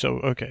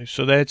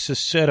 so that's the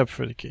setup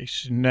for the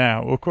case.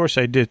 Now, of course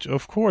I did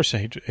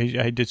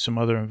some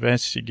other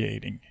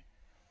investigating.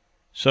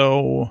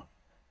 So,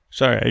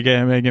 sorry, I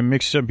get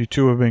mixed up. You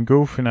two have been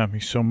goofing on me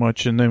so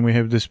much, and then we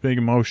have this big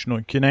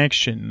emotional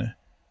connection.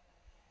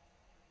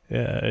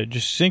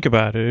 Just think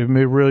about it. It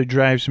really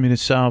drives me to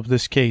solve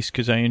this case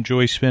because I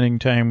enjoy spending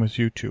time with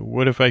you two.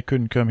 What if I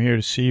couldn't come here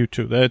to see you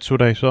two? That's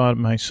what I thought of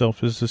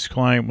myself as this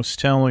client was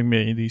telling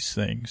me these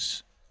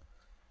things.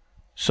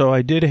 So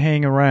I did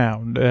hang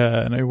around,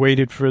 and I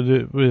waited for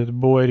the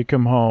boy to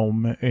come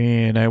home,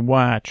 and I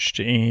watched,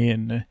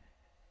 and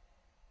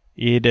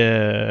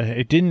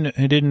I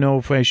didn't know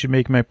if I should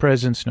make my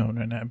presence known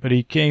or not, but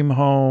he came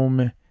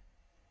home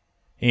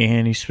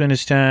and he spent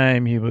his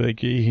time.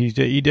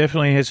 He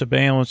definitely has a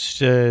balanced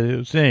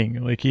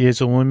thing. Like he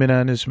has a limit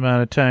on his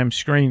amount of time,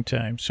 screen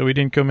time. So he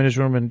didn't come in his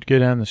room and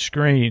get on the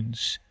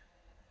screens.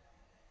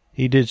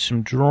 He did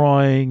some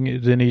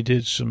drawing, then he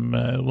did some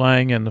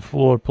lying on the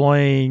floor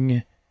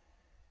playing,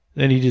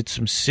 then he did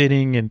some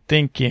sitting and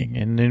thinking,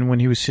 and then when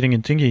he was sitting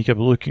and thinking, he kept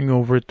looking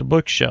over at the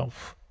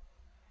bookshelf.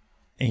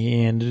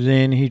 And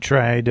then he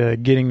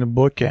tried getting the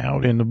book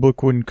out, and the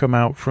book wouldn't come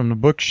out from the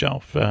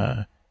bookshelf.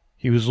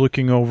 He was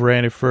looking over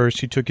at it first.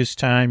 He took his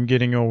time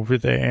getting over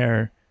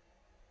there.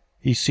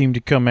 He seemed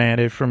to come at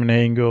it from an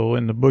angle,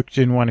 and the book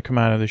didn't want to come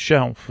out of the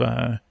shelf.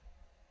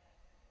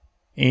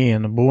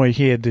 And the boy,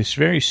 he had this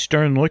very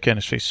stern look on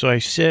his face. So I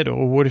said,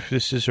 oh, what if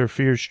this is her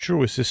fears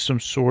true? Is this some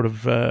sort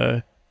of,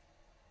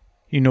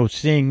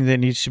 thing that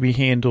needs to be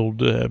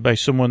handled by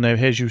someone that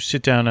has you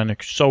sit down on a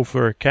sofa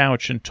or a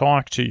couch and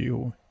talk to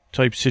you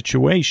type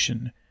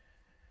situation?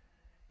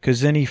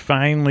 Because then he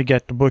finally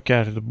got the book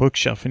out of the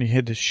bookshelf, and he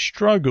had to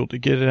struggle to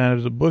get it out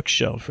of the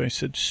bookshelf. I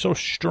said, so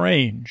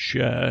strange.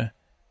 And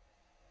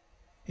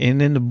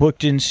then the book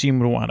didn't seem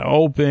to want to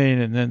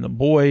open, and then the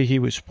boy, he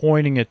was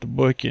pointing at the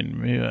book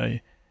and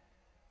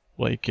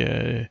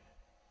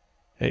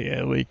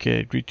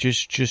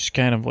just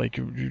kind of like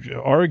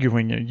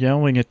arguing and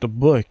yelling at the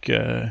book.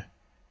 And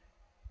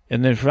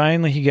then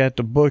finally he got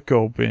the book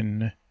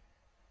open,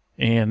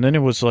 and then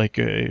it was I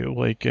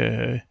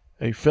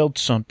felt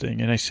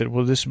something, and I said,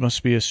 well, this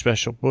must be a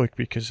special book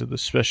because of the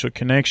special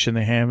connection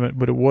they have,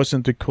 but it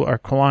wasn't our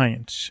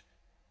clients.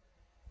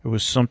 It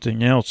was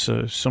something else,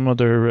 some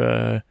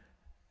other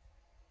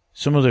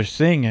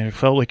thing. I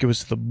felt like it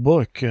was the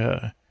book,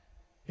 and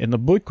the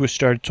book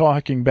started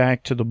talking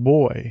back to the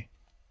boy,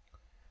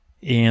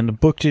 and the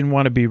book didn't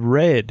want to be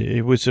read.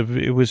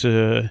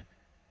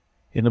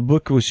 And the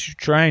book was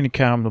trying to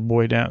calm the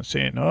boy down,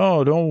 saying,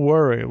 "Oh, don't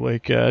worry.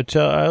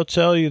 I'll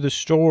tell you the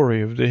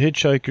story of the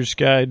Hitchhiker's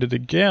Guide to the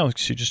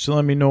Galaxy. Just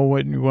let me know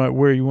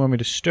where you want me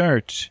to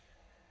start."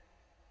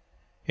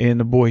 And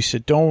the boy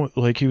said,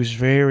 he was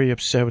very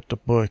upset with the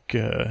book.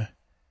 And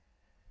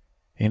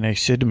I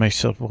said to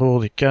myself,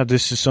 holy God,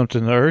 this is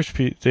something the Earth,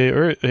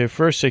 at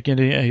first I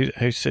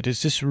said,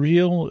 is this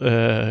real?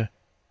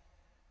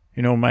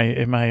 Am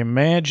I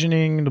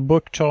imagining the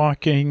book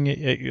talking?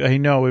 I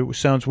know it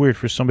sounds weird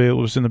for somebody that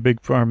lives in the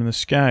big farm in the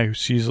sky who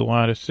sees a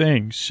lot of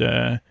things.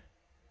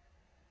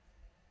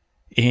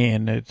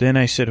 And then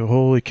I said,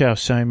 holy cow,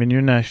 Simon,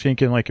 you're not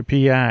thinking like a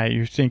PI.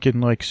 You're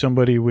thinking like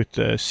somebody with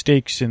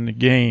stakes in the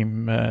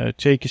game.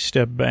 Take a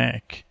step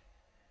back.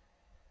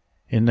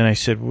 And then I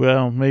said,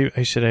 well, maybe,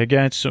 I said, I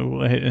got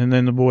so, and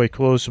then the boy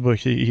closed the book.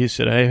 He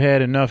said, I've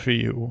had enough of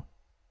you.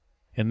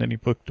 And then he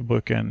put the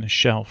book on the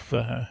shelf.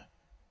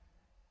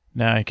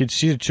 Now, I could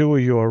see the two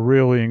of you are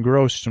really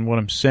engrossed in what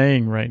I'm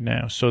saying right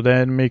now. So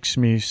that makes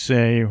me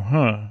say,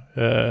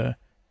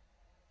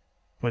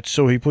 But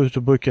so he put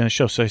the book on the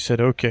shelf. So I said,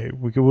 okay,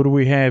 what do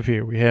we have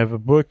here? We have a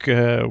book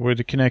where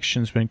the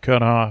connection's been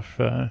cut off.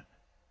 And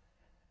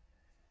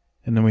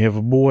then we have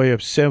a boy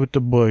upset with the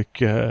book.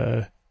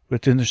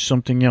 But then there's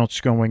something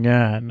else going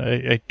on.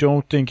 I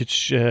don't think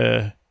it's,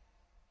 you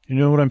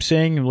know what I'm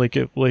saying?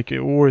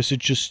 Or is it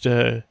just,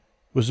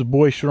 was the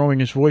boy throwing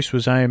his voice?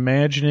 Was I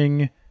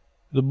imagining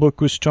the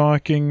book was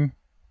talking?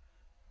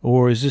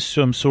 Or is this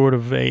some sort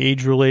of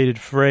age-related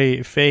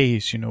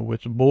phase,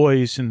 with the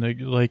boys and the,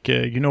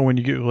 when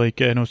you get,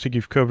 I don't think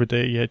you've covered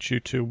that yet, you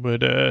two,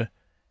 but,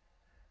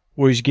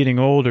 where he's getting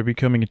older,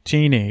 becoming a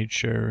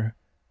teenager.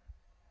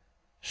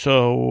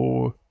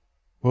 So,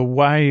 well,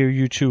 why are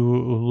you two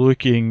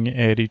looking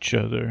at each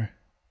other?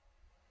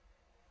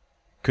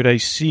 Could I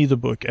see the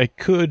book? I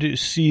could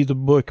see the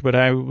book, but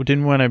I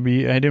didn't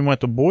want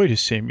the boy to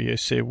see me. I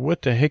say,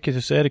 what the heck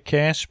is that, a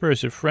Casper?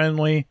 Is it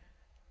friendly?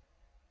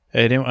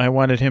 I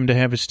wanted him to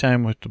have his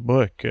time with the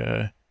book.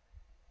 I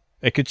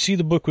could see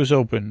the book was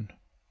open.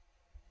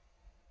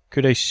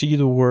 Could I see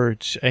the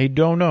words? I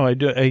don't know.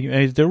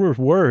 There were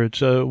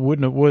words. I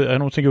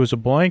don't think it was a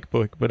blank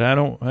book, but I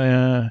don't.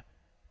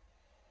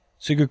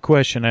 It's a good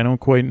question. I don't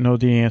quite know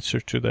the answer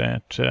to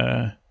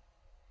that.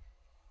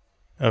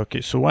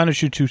 Okay, so why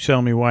don't you two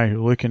tell me why you're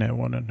looking at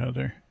one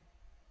another?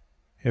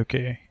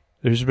 Okay,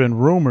 there's been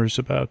rumors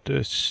about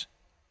this.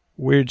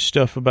 Weird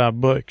stuff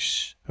about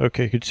books.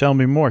 Okay, could tell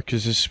me more,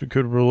 because this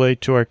could relate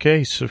to our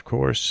case, of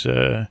course.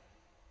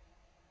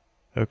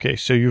 Okay,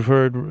 so you've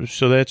heard,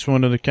 so that's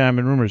one of the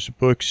common rumors.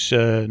 Books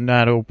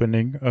not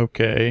opening,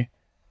 okay.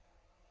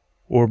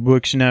 Or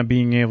books not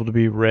being able to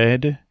be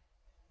read.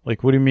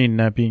 Like, what do you mean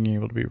not being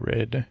able to be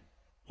read?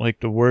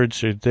 Like the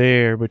words are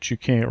there, but you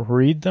can't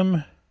read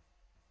them?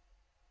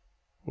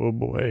 Oh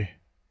boy.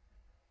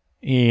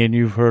 And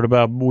you've heard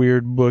about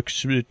weird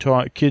books.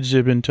 Kids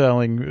have been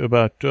telling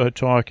about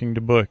talking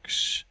to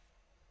books.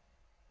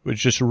 It was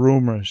just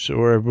rumors,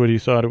 or everybody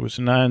thought it was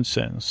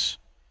nonsense.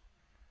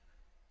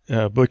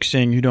 Books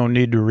saying you don't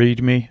need to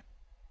read me.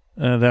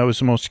 That was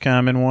the most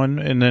common one.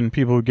 And then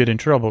people would get in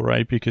trouble,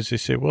 right? Because they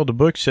say, well, the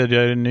book said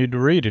I didn't need to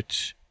read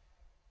it.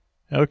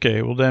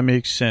 Okay, well, that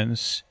makes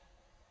sense.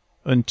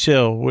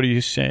 Until, what are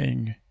you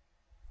saying?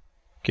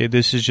 Okay,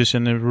 this is just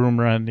in the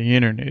rumor on the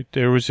internet.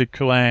 There was a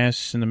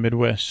class in the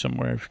Midwest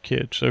somewhere for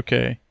kids.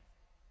 Okay.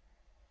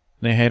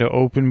 They had an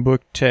open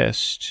book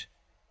test.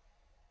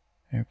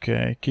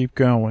 Okay, keep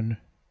going.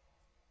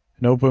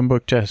 An open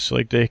book test,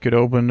 like they could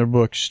open their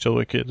books to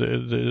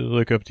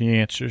look up the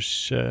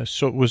answers.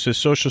 So was it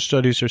social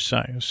studies or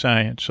science?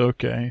 Science,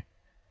 okay.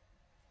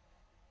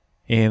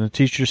 And the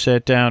teacher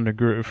sat down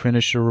to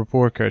finish the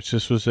report cards.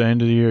 This was the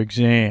end of the year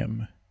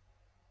exam.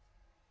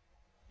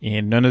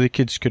 And none of the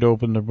kids could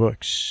open their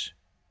books.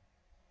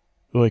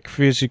 Like,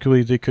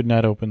 physically, they could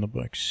not open the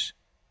books.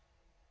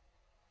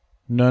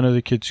 None of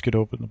the kids could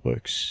open the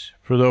books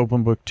for the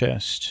open book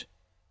test.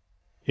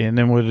 And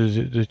then what is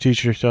it? The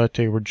teacher thought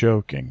they were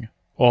joking.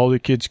 All the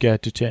kids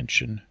got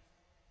detention.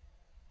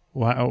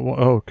 Wow.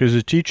 Oh, because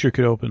the teacher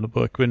could open the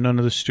book, but none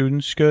of the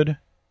students could?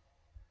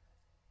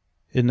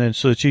 And then,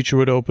 so the teacher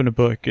would open a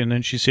book, and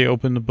then she'd say,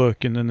 open the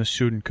book, and then the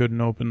student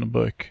couldn't open the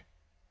book.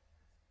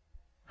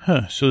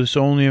 Huh, so this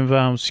only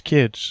involves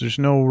kids. There's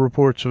no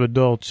reports of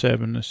adults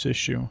having this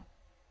issue.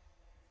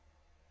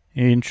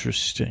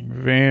 Interesting.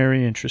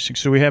 Very interesting.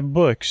 So we have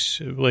books,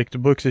 like the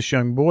book this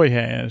young boy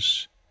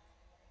has,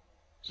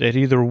 that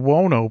either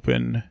won't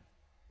open,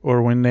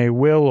 or when they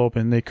will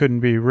open, they couldn't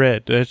be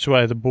read. That's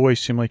why the boy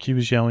seemed like he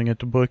was yelling at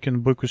the book, and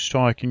the book was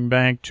talking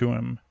back to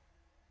him.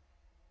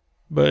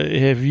 But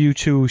have you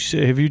two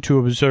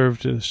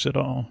observed this at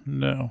all?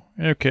 No.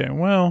 Okay,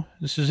 well,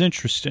 this is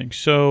interesting.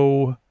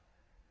 So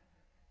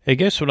I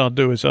guess what I'll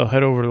do is I'll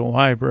head over to the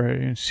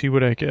library and see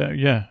what I get.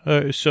 Yeah.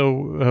 It's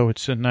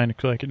at 9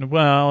 o'clock.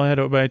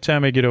 Well, by the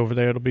time I get over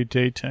there, it'll be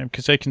daytime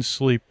because I can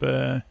sleep.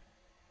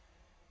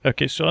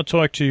 Okay, so I'll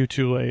talk to you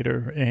two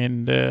later.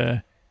 And,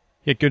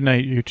 yeah, good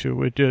night, you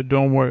two.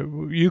 Don't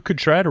worry. You could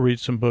try to read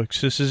some books.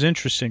 This is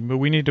interesting, but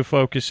we need to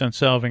focus on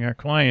solving our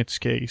client's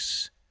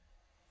case.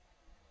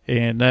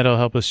 And that'll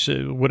help us.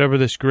 Whatever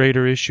this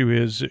greater issue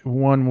is,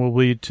 one will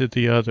lead to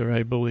the other,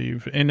 I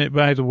believe. And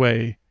by the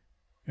way,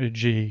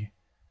 G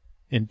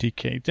and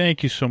DK,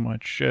 thank you so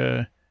much.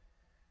 You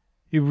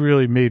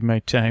really made my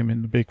time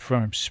in the Big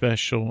Farm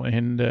special.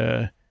 And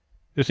the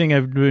thing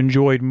I've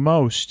enjoyed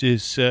most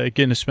is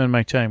getting to spend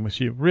my time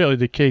with you. Really,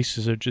 the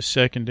cases are just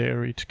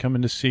secondary to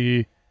coming to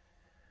see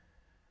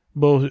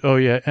both. Oh,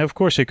 yeah, of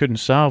course I couldn't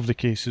solve the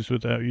cases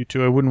without you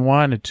two. I wouldn't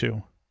want it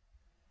to.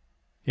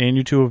 And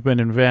you two have been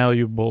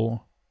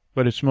invaluable,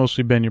 but it's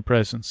mostly been your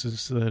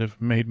presences that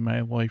have made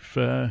my life,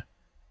 or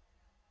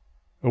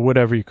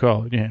whatever you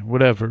call it, yeah,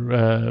 whatever,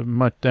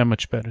 that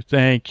much better.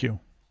 Thank you.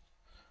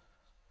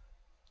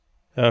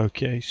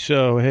 Okay,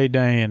 so, hey,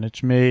 Diane,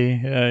 it's me,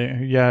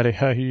 yada,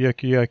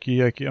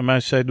 yucky. I'm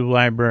outside the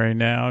library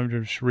now. I'm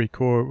just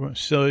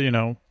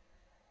so,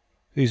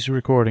 these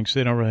recordings,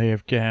 they don't really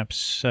have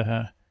gaps,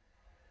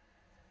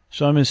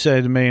 so I'm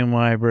inside the main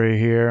library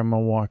here. I'm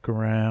going to walk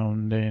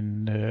around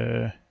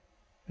and,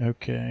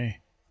 okay.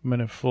 I'm going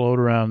to float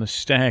around the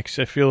stacks.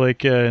 I feel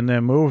like in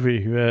that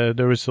movie,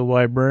 there was the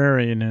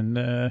librarian in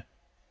the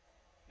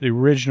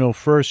original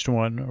first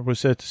one. Or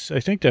was that, I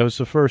think that was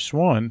the first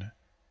one.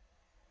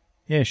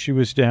 Yeah, she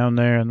was down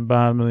there in the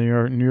bottom of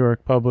the New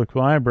York Public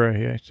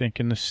Library, I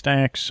think, in the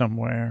stacks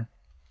somewhere.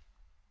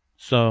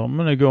 So I'm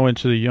going to go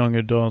into the young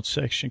adult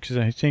section because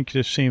I think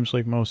this seems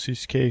like most of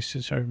these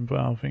cases are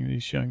involving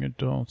these young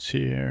adults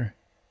here.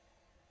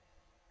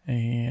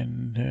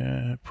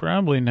 And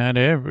probably not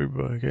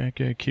everybody. I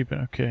gotta keep it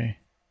okay.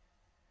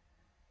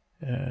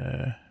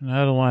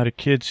 Not a lot of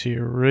kids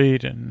here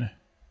reading.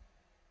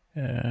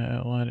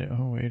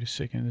 Oh, wait a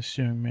second. This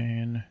young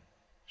man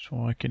is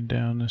walking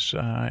down this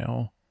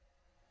aisle,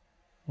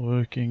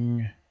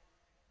 looking.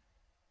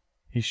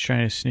 He's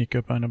trying to sneak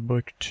up on a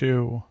book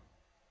too.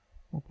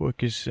 What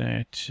book is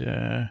that?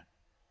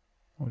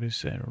 What is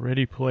that?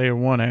 Ready Player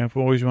One. I've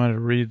always wanted to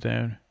read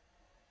that.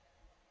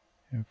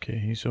 Okay,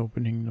 he's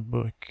opening the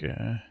book.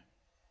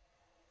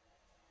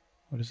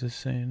 What is this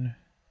saying?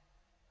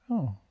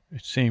 Oh,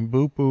 it's saying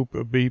boop boop,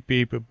 a beep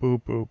beep, a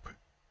boop boop.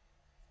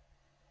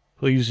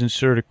 Please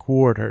insert a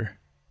quarter.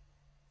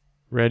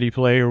 Ready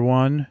Player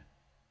One?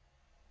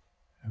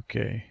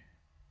 Okay.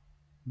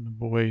 The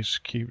boys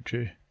keep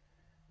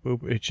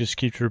boop. It just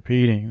keeps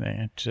repeating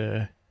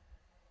that.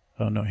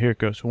 Oh no, here it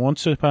goes.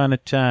 Once upon a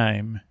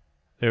time,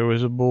 there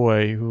was a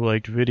boy who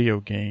liked video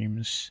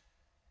games.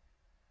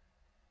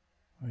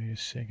 Wait a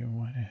second,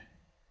 what?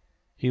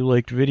 He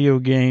liked video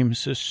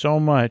games so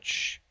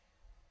much,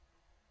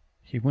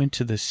 he went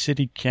to the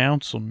city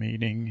council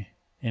meeting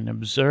and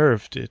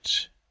observed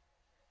it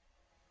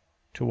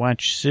to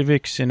watch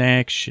civics in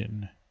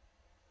action.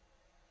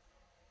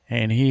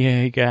 And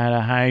he got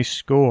a high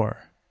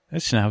score.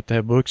 That's not what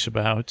that book's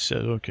about. It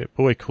said, okay,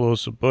 boy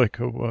closed the book.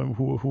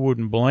 Who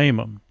wouldn't blame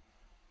him?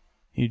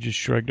 He just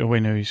shrugged. Oh,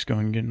 wait, no, he's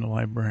going to get in the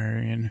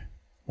librarian,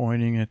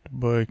 pointing at the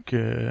book.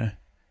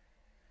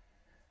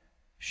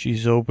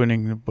 She's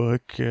opening the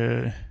book,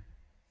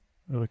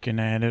 looking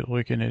at it,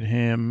 looking at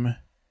him,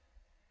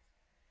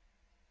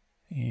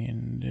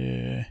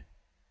 and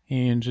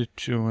hands it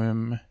to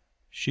him.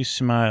 She's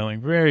smiling,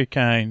 very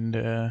kind.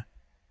 Oh,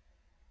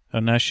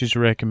 now she's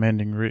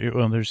recommending.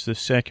 Well, there's the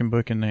second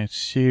book in that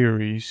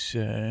series.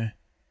 Now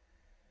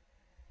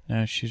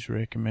she's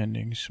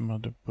recommending some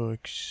other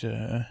books.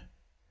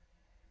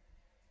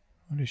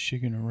 What is she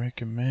going to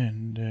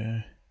recommend?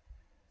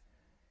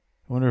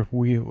 I wonder if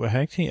maybe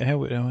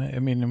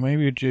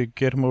we'd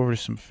get him over to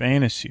some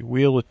fantasy.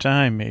 Wheel of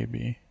Time,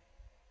 maybe.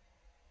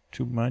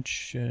 Too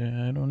much?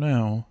 I don't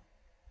know.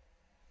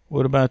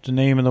 What about The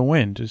Name of the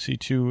Wind? Is he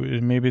too...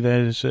 Maybe that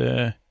is...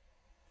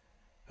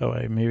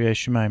 maybe I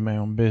should mind my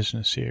own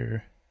business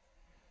here.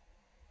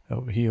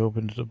 Oh, he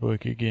opened the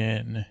book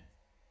again.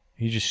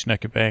 He just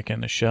snuck it back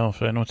on the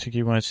shelf. I don't think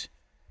he wants...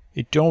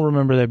 I don't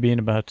remember that being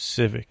about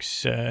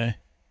civics. Wait,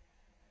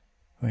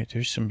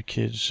 there's some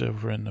kids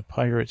over in the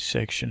pirate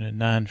section of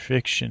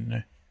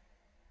nonfiction.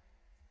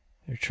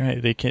 They're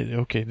trying...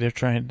 they're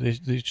trying...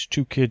 These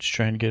two kids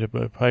trying to get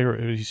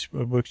these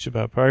books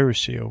about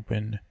piracy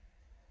open.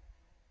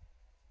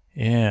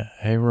 Yeah,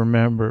 I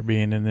remember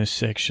being in this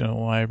section of the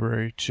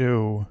library,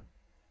 too.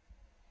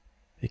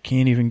 They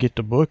can't even get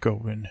the book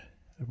open.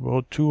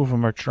 Well, two of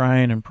them are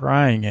trying and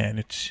prying at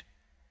it.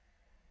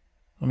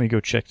 Let me go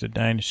check the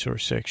dinosaur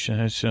section.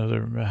 That's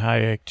another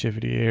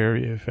high-activity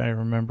area, if I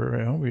remember.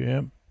 Oh,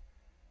 yeah.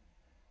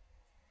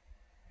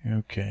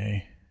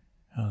 Okay.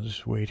 I'll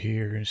just wait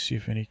here and see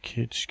if any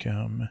kids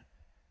come.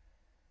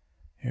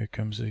 Here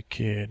comes the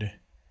kid.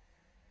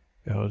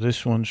 Oh,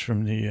 this one's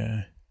from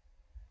the...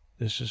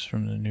 This is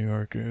from the New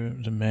York,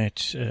 the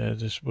Mets,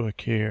 this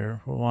book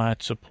here.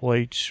 Lots of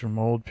plates from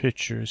old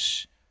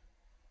pictures.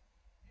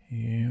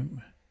 Yep.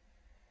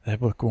 That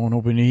book won't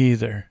open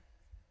either.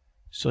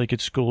 It's like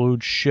it's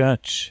glued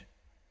shut.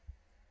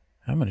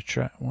 I'm going to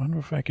try. I wonder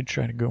if I could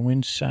try to go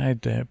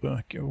inside that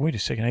book. Wait a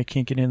second, I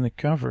can't get in the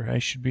cover. I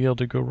should be able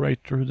to go right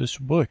through this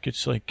book.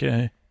 It's like,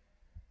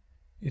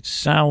 it's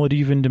solid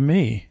even to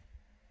me.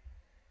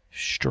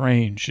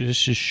 Strange.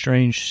 This is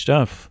strange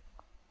stuff.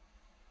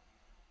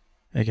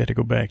 I got to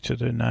go back to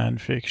the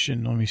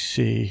nonfiction. Let me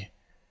see.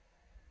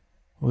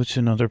 What's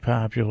another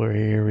popular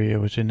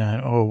area with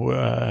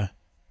the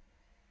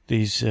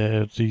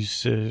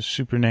these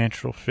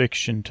supernatural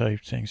fiction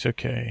type things.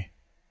 Okay,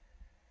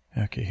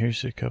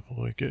 here's a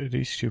couple of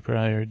these two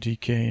probably are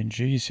DK and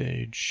G's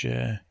age.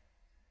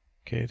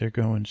 Okay, they're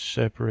going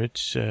separate.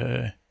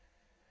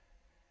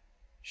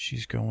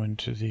 She's going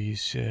to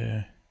these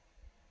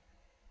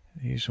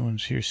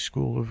ones here,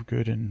 School of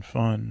Good and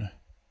Fun.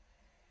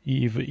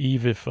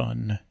 Eva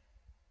Fun.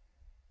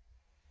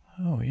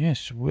 Oh,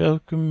 yes.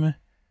 Welcome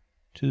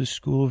to the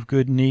School of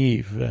Good and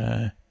Eve.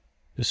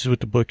 This is what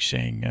the book's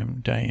saying,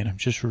 Diane. I'm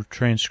just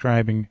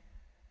transcribing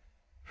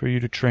for you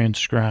to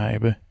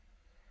transcribe.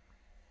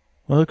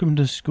 Welcome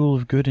to the School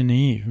of Good and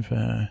Eve.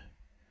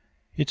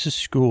 It's a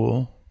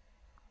school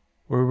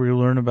where we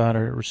learn about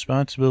our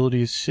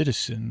responsibility as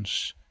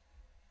citizens.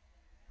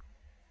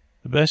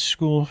 The best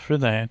school for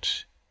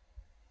that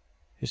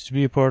is to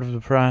be a part of the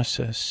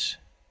process.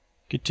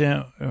 Get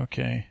down.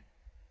 Okay.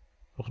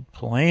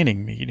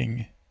 Planning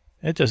meeting.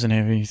 That doesn't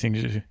have anything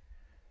to do.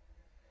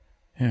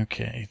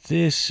 Okay.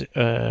 This,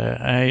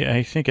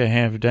 I think I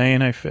have,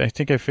 Diane, I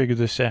think I figured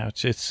this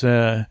out. It's,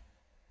 this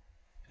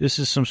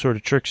is some sort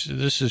of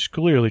this is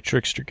clearly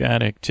Trickster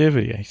God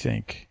activity, I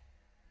think.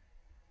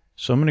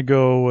 So I'm going to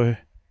go,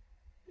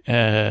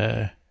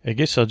 I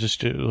guess I'll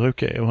just do,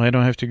 okay, well, I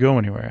don't have to go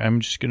anywhere.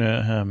 I'm just going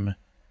to,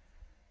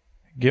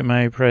 get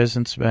my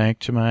presents back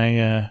to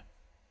my,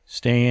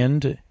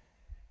 stand.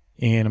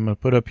 And I'm going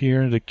to put up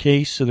here the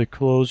case of the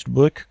closed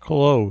book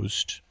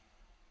closed.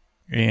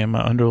 And I'm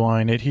going to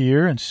underline it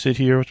here and sit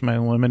here with my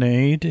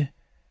lemonade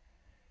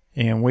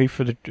and wait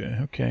for the...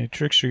 Okay,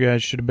 Trickster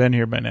guys should have been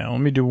here by now.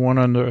 Let me do one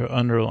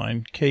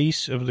underline.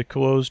 Case of the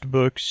closed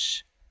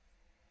books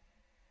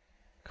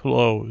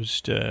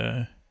closed.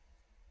 Okay,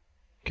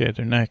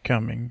 they're not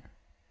coming.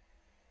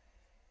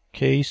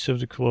 Case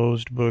of the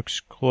closed books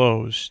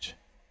closed.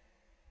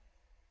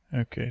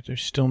 Okay, they're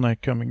still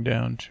not coming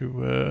down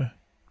to...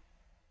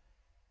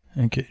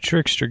 Okay,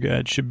 Trickster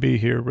God should be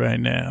here right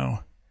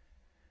now.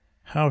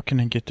 How can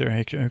I get their...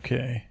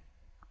 Okay.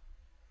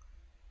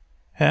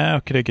 How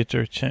could I get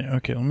their attention?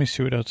 Okay, let me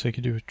see what else I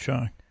could do with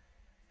chalk.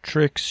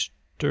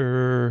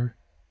 Trickster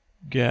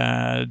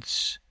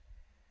Gods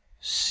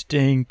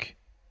stink,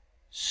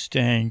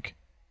 stank,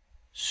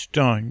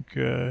 stunk.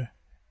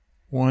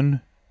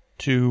 1,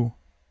 2,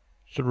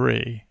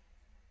 3.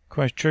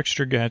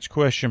 Trickster Gods,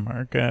 question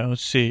mark.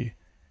 Let's see.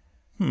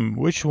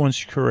 Which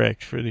one's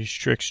correct for these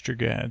Trickster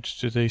Gods?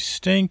 Do they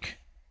stink?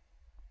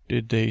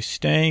 Did they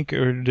stank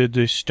or did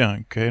they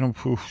stunk? I don't...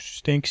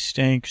 Stink,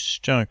 stank,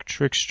 stunk.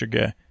 Trickster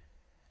God.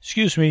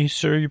 Excuse me,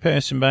 sir, you're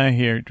passing by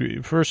here.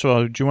 First of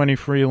all, do you want any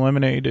free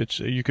lemonade?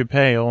 You could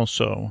pay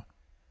also.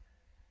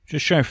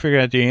 Just trying to figure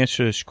out the answer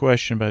to this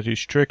question about these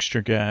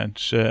Trickster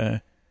Gods.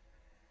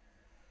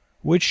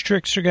 Which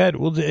Trickster God?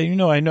 Well,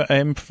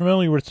 I'm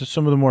familiar with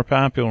some of the more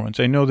popular ones.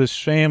 I know this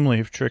family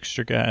of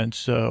Trickster Gods,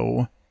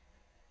 so...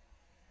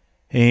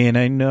 And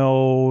I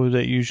know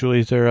that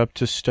usually they're up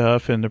to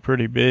stuff and they're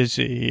pretty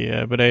busy,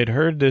 but I had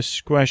heard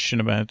this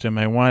question about them.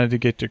 I wanted to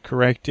get the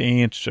correct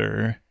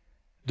answer,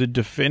 the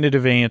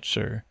definitive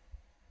answer.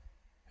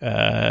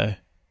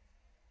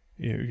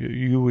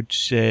 You would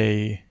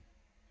say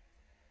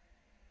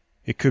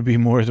it could be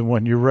more than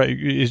one. You're right.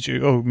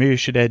 Maybe I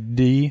should add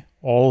D,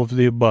 all of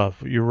the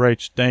above. You're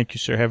right. Thank you,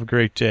 sir. Have a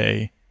great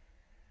day.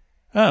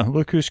 Oh,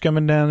 look who's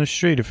coming down the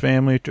street. A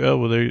family. Oh,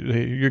 well,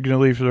 you're going to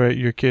leave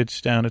your kids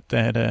down at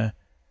that,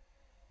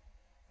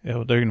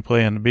 Oh, they're going to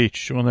play on the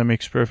beach. Well, that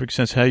makes perfect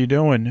sense. How you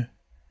doing?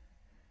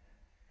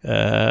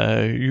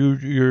 You're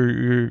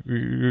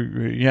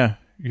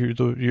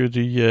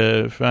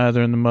the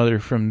father and the mother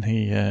from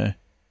the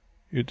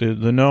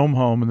gnome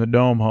home and the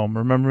dome home.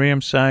 Remember me?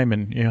 I'm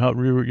Simon. You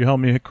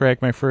helped me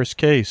crack my first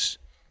case.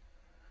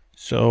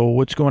 So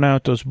what's going on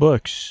with those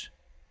books?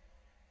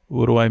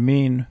 What do I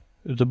mean?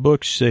 The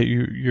books that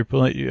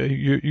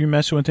you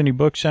messing with any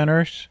books on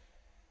Earth?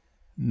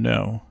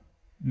 No.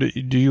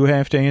 Do you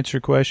have to answer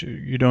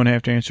questions? You don't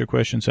have to answer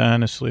questions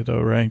honestly,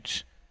 though,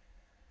 right?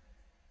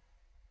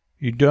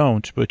 You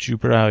don't, but you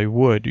probably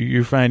would.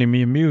 You're finding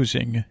me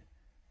amusing.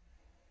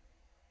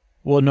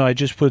 Well, no, I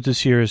just put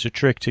this here as a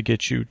trick to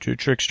get you to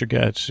trickster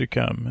gods to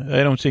come.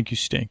 I don't think you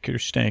stink or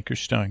stank or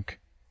stunk.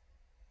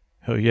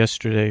 Oh,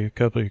 yesterday a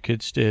couple of your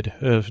kids did.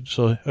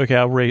 So okay,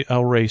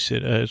 I'll race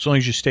it. As long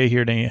as you stay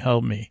here and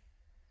help me.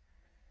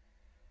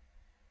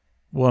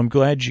 Well, I'm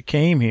glad you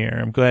came here.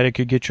 I'm glad I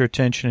could get your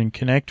attention and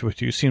connect with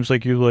you. Seems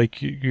like you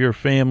like your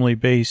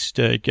family-based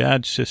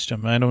god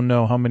system. I don't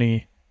know how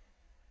many,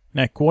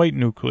 not quite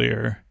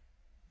nuclear.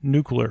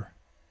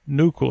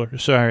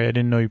 Sorry, I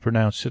didn't know you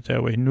pronounced it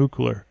that way.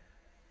 Nuclear.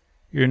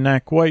 You're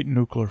not quite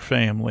nuclear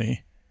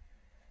family.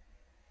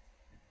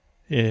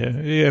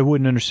 Yeah, I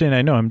wouldn't understand.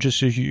 I know, I'm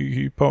just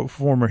a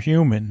former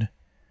human.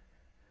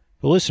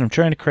 But listen, I'm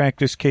trying to crack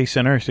this case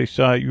on Earth. They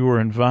thought you were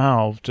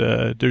involved.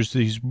 There's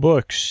these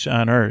books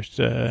on Earth.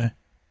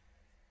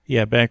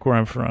 Yeah, back where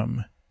I'm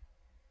from.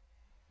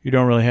 You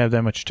don't really have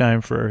that much time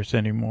for Earth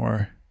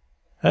anymore.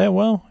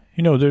 Well,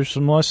 there's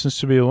some lessons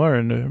to be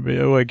learned.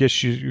 I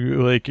guess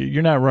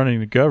you're not running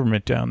the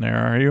government down there,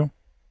 are you?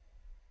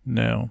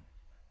 No.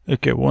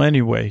 Okay, well,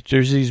 anyway,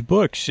 there's these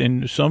books,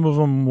 and some of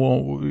them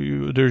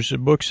won't. There's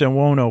books that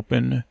won't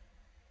open.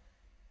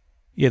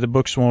 Yeah, the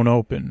books won't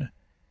open.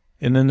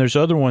 And then there's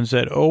other ones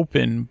that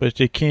open, but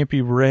they can't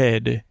be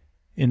read,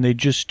 and they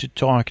just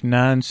talk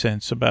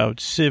nonsense about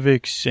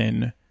civics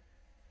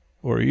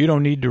or you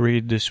don't need to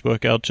read this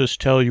book, I'll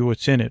just tell you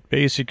what's in it.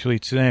 Basically,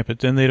 it's that, but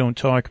then they don't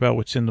talk about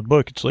what's in the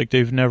book. It's like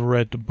they've never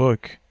read the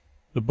book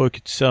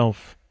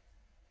itself.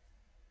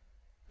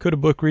 Could a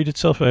book read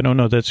itself? I don't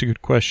know. That's a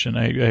good question.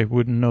 I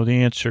wouldn't know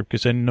the answer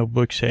because I didn't know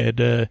books had,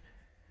 I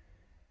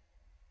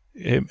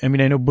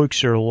know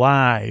books are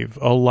alive,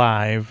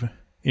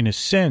 in a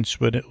sense,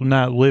 but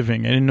not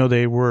living. I didn't know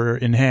they were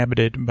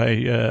inhabited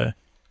by,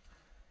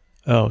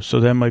 so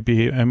that might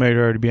be, I might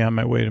already be on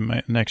my way to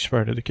my next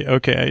part of the case.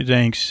 Okay,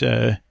 thanks.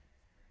 So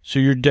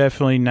you're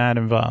definitely not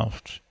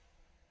involved.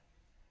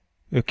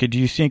 Okay, do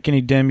you think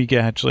any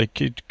demigods like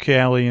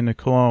Callie and the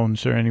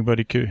clones or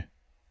anybody could?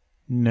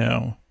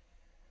 No.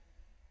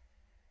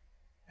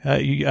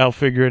 I'll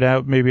figure it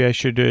out. Maybe I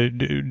should,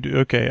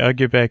 okay, I'll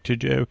get back to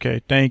you. Okay,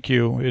 thank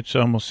you. It's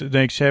almost,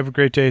 thanks. Have a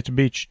great day at the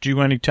beach. Do you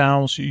want any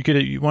towels? Why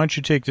don't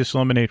you take this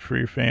lemonade for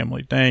your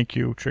family? Thank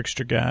you,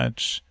 trickster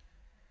gods.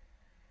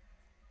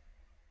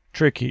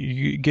 Tricky.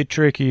 You get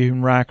tricky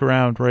and rock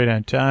around right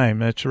on time.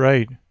 That's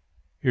right.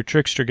 You're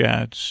trickster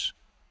gods.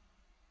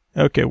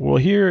 Okay, well,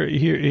 here,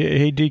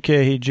 hey,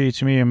 DK, hey, G,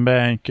 it's me, I'm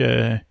back.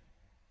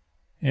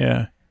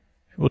 Yeah.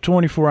 Well,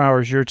 24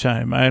 hours your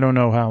time. I don't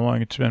know how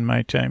long it's been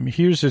my time.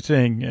 Here's the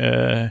thing.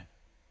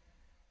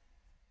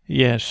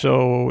 Yeah,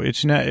 so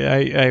it's not,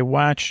 I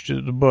watched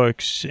the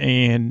books,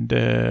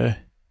 and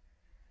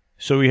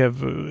so we have,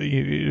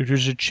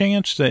 there's a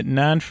chance that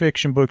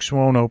nonfiction books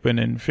won't open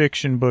and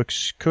fiction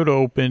books could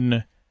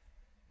open,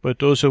 but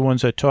those are the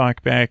ones that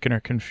talk back and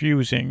are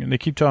confusing. And they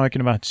keep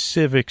talking about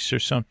civics or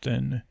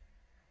something.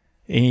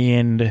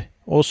 And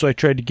also I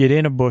tried to get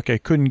in a book. I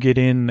couldn't get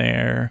in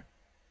there.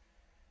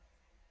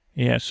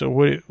 Yeah,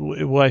 so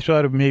I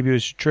thought maybe it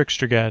was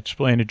trickster gods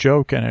playing a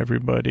joke on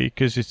everybody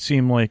because it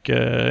seemed like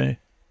there's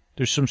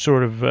some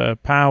sort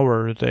of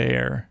power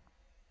there.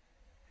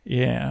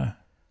 Yeah.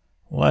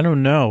 Well, I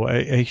don't know.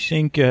 I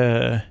think,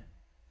 it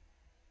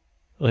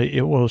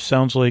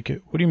sounds like,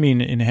 what do you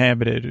mean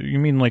inhabited? You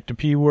mean like the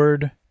P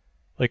word?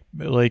 Like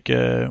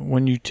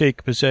when you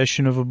take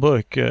possession of a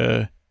book,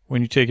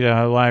 when you take it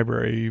out of the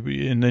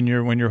library, and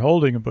then when you're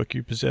holding a book,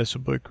 you possess a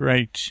book,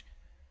 right?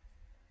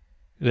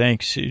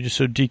 Thanks.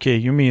 So,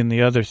 DK, you mean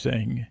the other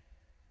thing.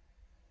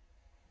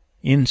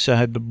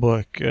 Inside the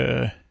book.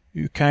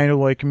 You kind of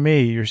like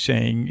me, you're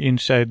saying,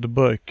 inside the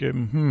book.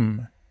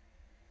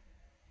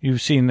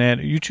 You've seen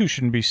that. You two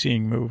shouldn't be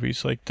seeing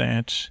movies like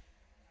that.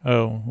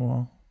 Oh,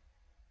 well.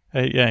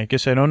 I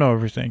guess I don't know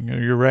everything.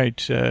 You're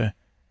right. Well,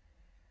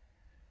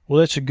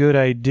 that's a good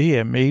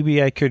idea.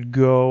 Maybe I could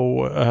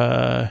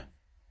go,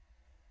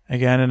 I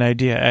got an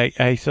idea.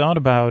 I thought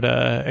about,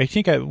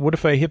 what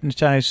if I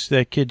hypnotized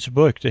that kid's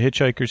book, The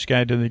Hitchhiker's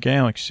Guide to the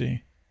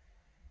Galaxy,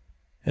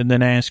 and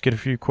then ask it a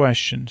few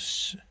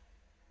questions.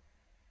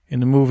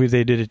 In the movie,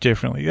 they did it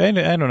differently. I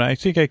don't know. I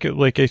think I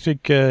could, I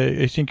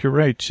think you're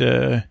right.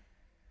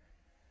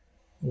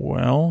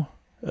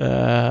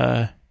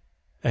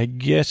 I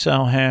guess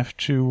I'll have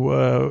to,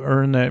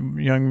 earn that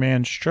young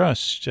man's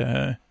trust.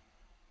 Oh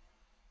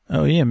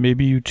yeah,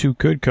 maybe you two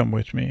could come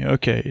with me.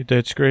 Okay,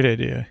 that's a great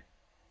idea.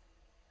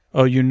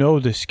 Oh, you know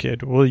this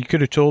kid. Well, you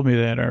could have told me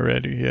that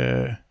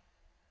already.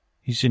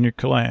 He's in your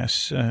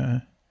class.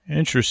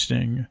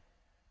 Interesting.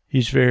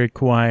 He's very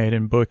quiet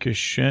and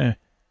bookish.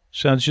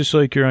 Sounds just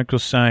like your Uncle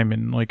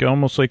Simon. Like,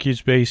 almost like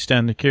he's based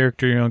on the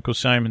character your Uncle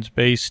Simon's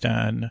based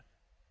on.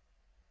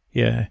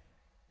 Yeah.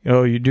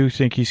 Oh, you do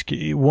think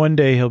one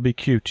day he'll be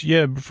cute.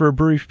 Yeah, for a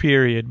brief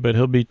period, but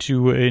he'll be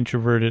too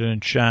introverted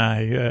and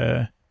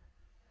shy.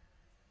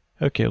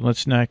 Okay,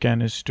 let's knock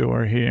on his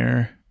door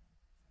here.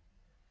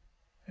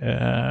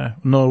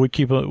 No, we'll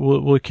keep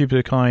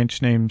the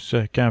client's names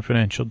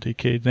confidential,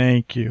 DK.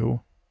 Thank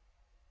you.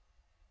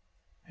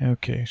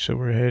 Okay, so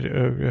we're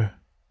headed.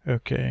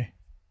 Okay.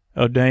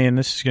 Oh, Diane,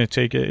 this is gonna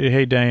take it.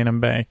 Hey, Diane, I'm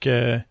back.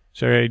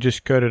 Sorry, I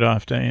just cut it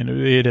off, Diane.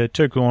 It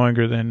took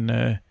longer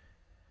than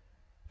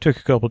took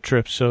a couple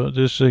trips. So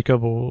this is a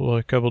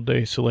couple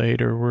days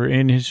later. We're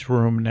in his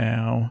room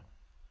now,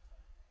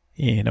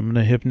 and I'm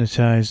gonna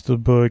hypnotize the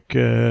book.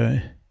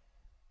 And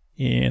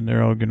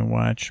they're all gonna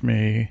watch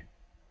me.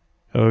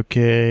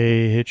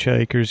 Okay,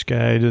 Hitchhiker's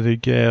Guide to the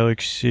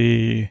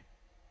Galaxy.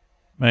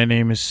 My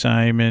name is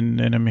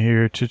Simon, and I'm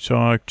here to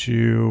talk to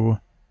you.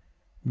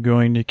 I'm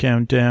going to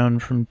count down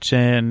from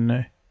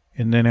 10,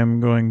 and then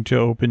I'm going to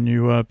open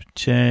you up.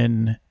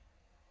 10,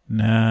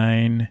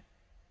 9,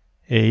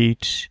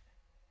 8,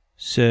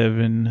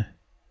 7,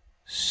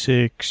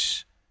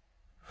 6,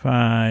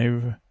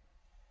 5,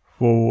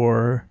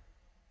 4,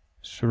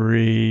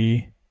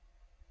 3,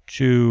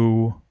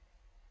 2,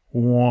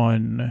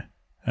 1.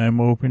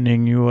 I'm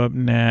opening you up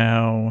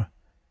now,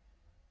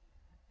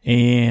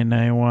 and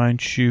I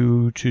want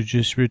you to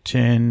just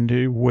pretend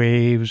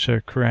waves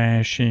are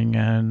crashing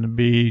on the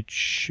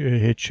beach, A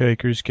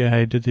Hitchhiker's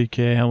Guide to the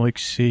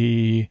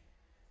Galaxy,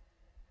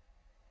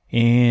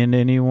 and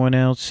anyone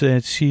else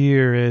that's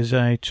here as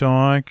I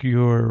talk,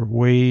 you're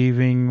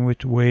waving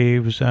with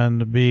waves on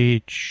the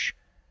beach.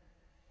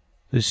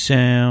 The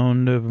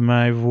sound of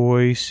my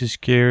voice is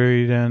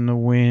carried on the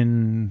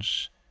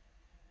winds,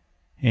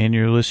 and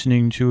you're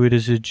listening to it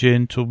as a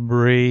gentle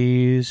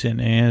breeze, and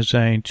as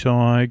I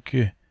talk,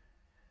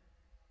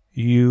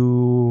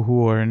 you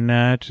who are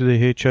not the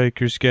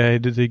Hitchhiker's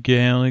Guide to the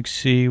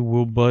Galaxy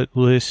will but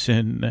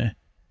listen,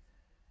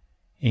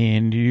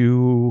 and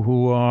you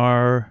who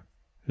are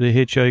the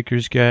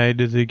Hitchhiker's Guide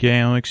to the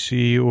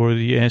Galaxy, or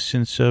the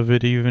essence of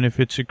it, even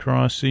if it's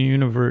across the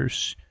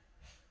universe.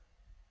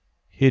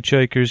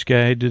 Hitchhiker's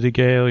Guide to the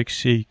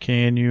Galaxy,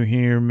 can you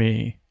hear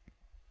me?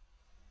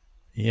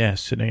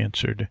 Yes, it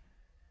answered.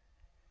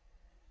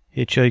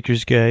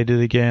 Hitchhiker's Guide to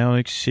the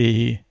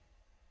Galaxy,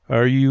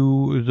 are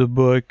you the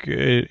book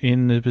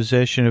in the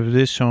possession of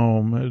this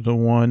home, the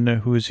one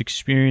who has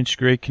experienced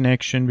great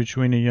connection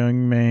between a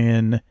young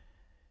man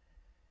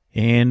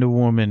and a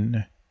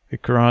woman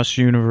across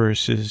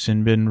universes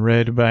and been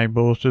read by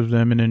both of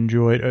them and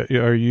enjoyed?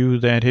 Are you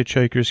that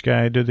Hitchhiker's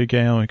Guide to the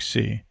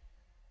Galaxy?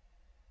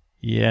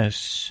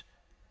 Yes.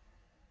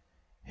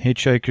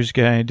 Hitchhiker's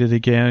Guide to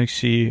the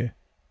Galaxy,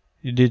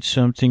 did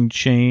something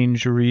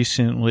change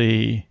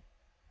recently?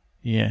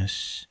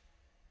 Yes.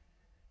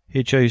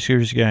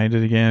 Hitchhiker's Guide to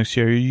the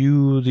Galaxy, are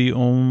you the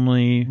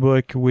only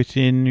book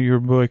within your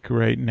book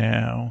right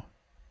now?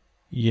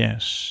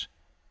 Yes.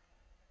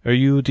 Are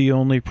you the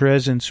only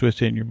presence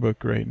within your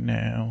book right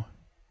now?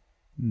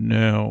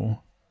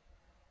 No.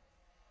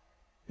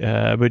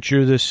 But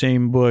you're the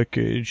same book,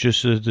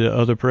 just the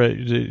other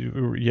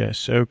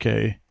yes,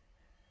 okay.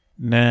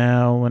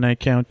 Now, when I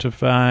count to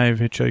 5,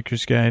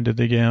 Hitchhiker's Guide to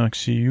the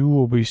Galaxy, you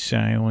will be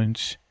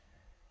silent.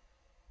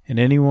 And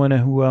anyone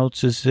who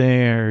else is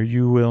there,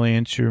 you will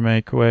answer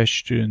my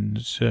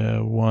questions.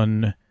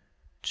 1,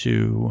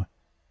 2,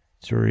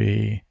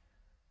 3,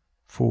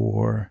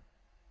 4,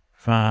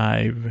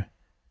 5.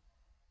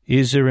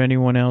 Is there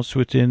anyone else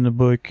within the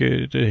book,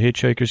 The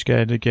Hitchhiker's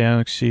Guide to the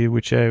Galaxy,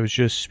 which I was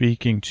just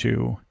speaking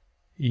to?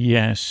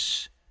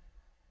 Yes.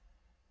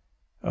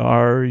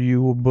 Are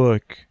you a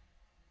book?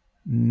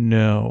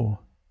 No.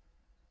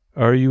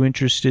 Are you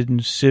interested in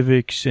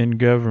civics and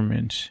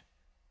government?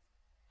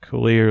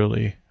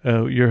 Clearly.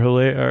 Oh, you're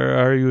hilarious.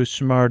 Are you a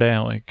smart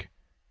aleck?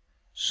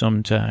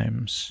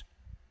 Sometimes.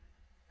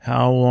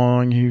 How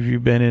long have you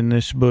been in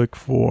this book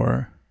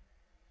for?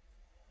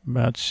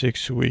 About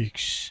 6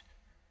 weeks.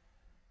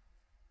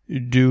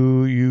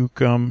 Do you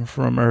come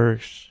from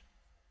Earth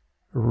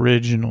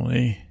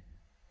originally?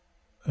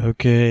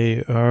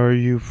 Okay, are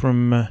you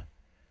from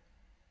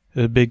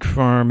a big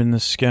farm in the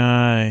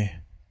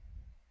sky?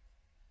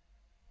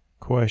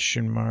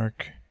 Question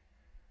mark.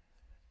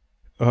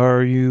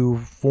 Are you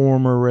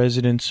former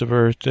residents of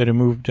Earth that have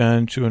moved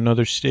on to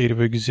another state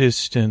of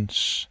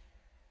existence?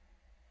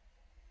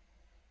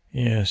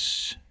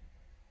 Yes.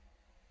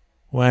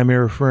 Why am I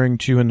referring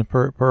to you in the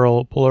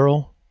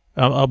plural?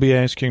 I'll be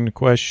asking the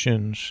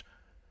questions.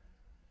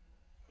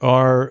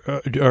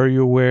 Are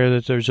you aware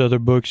that there's other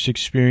books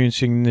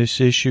experiencing this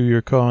issue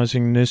you're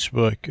causing in this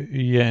book?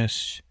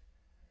 Yes.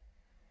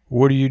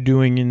 What are you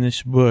doing in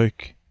this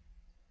book?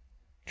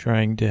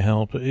 Trying to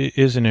help.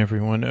 Isn't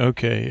everyone?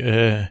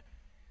 Okay,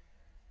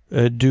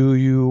 do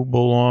you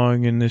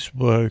belong in this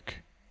book?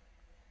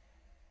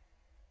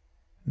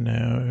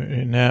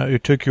 Now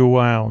it took you a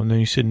while, and then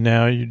you said,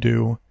 now you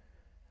do.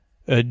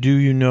 Do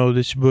you know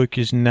this book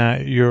is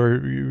not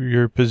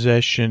your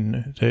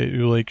possession?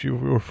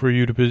 Or for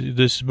you to,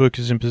 this book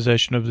is in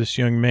possession of this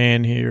young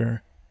man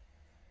here.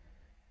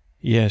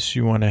 Yes,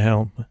 you want to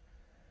help.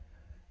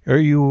 Are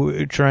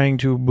you trying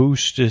to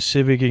boost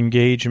civic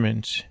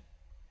engagement?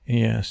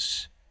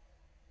 Yes.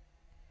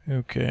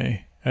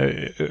 Okay.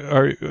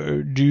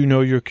 Do you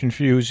know you're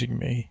confusing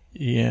me?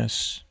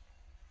 Yes.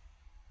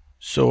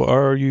 So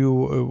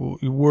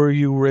were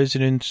you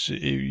residents,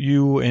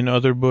 you and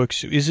other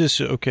books, is this,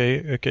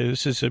 okay,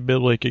 this is a bit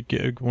like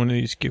one of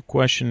these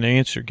question and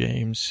answer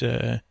games.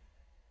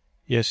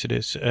 Yes, it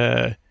is.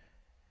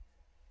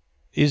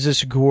 Is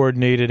this a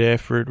coordinated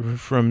effort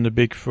from the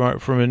big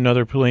from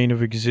another plane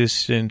of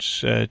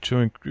existence,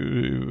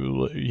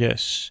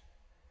 yes.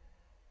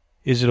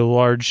 Is it a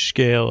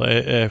large-scale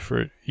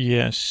effort?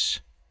 Yes.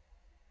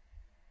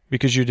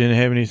 Because you didn't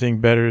have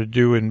anything better to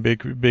do in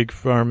big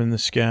farm in the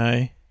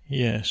sky?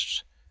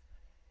 Yes.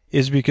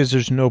 Is because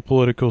there's no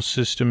political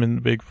system in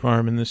the big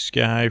farm in the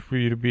sky for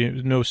you to be,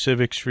 no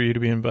civics for you to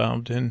be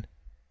involved in?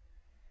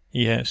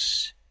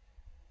 Yes.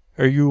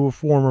 Are you a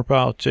former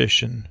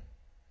politician?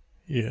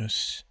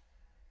 Yes.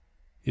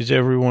 Is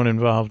everyone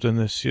involved in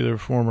this either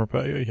former,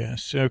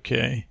 yes,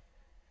 okay.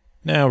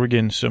 Now we're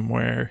getting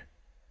somewhere.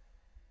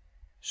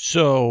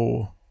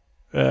 So,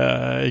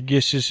 I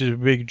guess this is a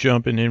big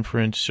jump in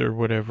inference or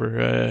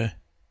whatever.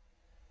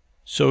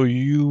 So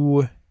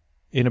you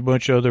and a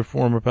bunch of other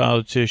former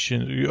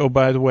politicians. Oh,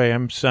 by the way,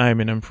 I'm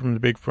Simon. I'm from the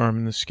big farm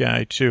in the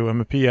sky, too. I'm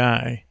a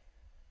PI.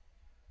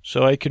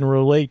 So I can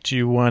relate to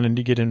you wanting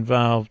to get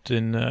involved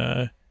in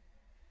a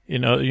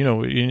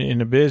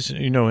business,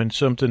 in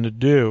something to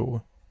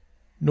do.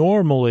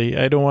 Normally,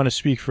 I don't want to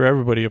speak for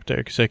everybody up there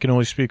because I can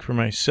only speak for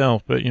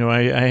myself. But,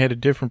 I had a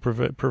different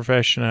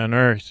profession on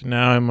Earth.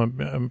 Now I'm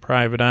a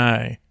private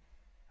eye.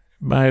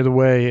 By the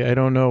way, I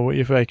don't know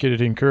if I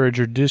could encourage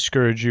or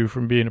discourage you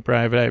from being a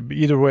private eye.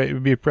 Either way, it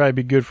would probably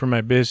be good for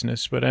my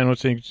business, but I don't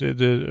think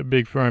the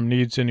big farm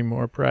needs any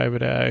more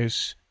private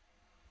eyes.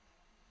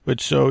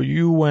 But so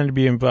you want to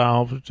be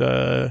involved.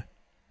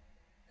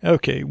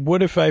 Okay,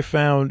 what if I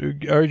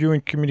are you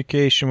in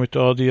communication with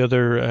all the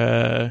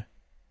other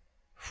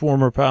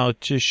former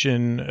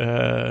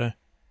politician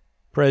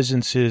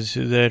presences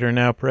that are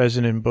now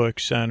present in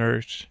books on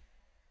Earth?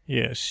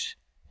 Yes.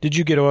 Did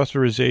you get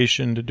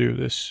authorization to do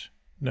this?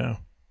 No.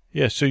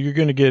 Yeah, so you're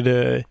going to get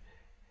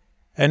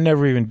I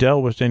never even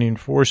dealt with any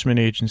enforcement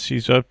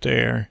agencies up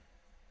there.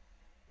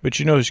 But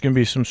there's going to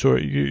be some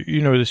sort,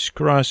 this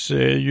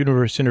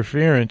cross-universe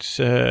interference.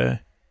 Who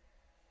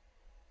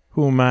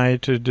am I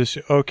to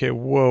okay,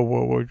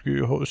 whoa.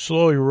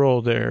 Slow your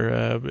roll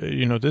there.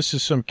 This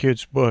is some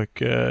kid's book,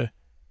 and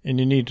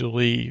you need to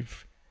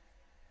leave.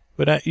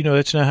 But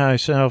that's not how I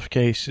solve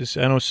cases.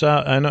 I don't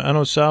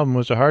solve them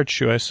with a hard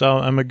shoe.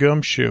 I'm a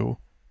gumshoe.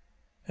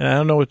 And I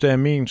don't know what that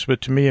means, but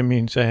to me it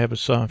means I have a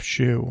soft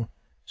shoe.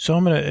 So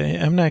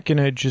I'm not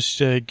gonna just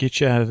get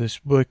you out of this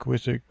book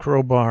with a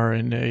crowbar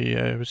and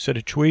a set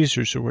of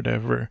tweezers or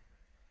whatever.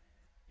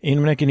 And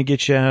I'm not gonna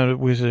get you out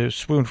with a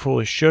spoonful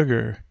of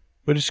sugar,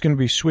 but it's gonna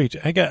be sweet.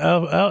 I got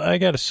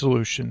a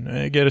solution.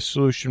 I got a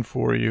solution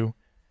for you.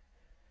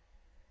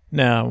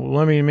 Now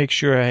let me make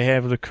sure I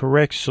have the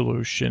correct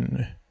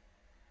solution.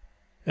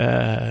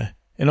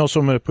 And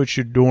also I'm going to put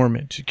you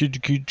dormant.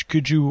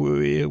 Could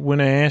you, when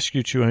I ask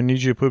you to, I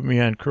need you to put me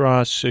on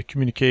cross,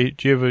 communicate.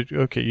 Do you have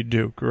okay, you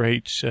do.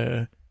 Great.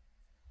 So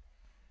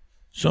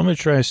I'm going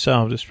to try to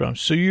solve this problem.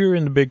 So you're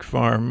in the big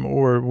farm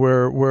or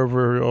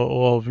wherever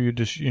all of you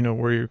just,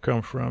 where you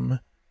come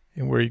from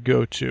and where you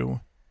go to.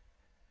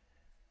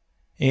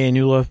 And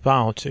you love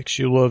politics.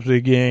 You love the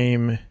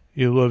game.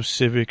 You love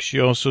civics.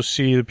 You also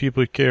see the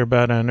people you care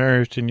about on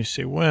Earth and you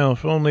say, well,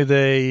 if only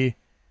they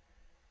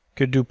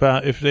could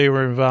if they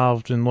were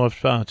involved and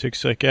loved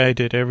politics like I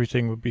did,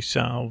 everything would be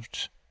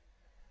solved.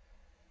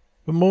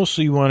 But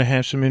mostly you want to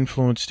have some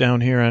influence down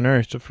here on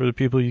Earth for the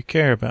people you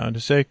care about.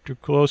 Is that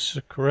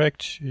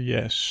correct?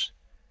 Yes.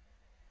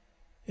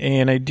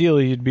 And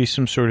ideally it'd be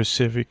some sort of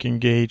civic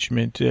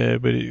engagement,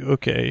 but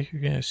okay,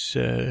 yes,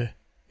 and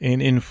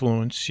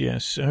influence,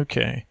 yes,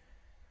 okay.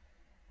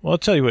 Well, I'll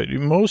tell you what,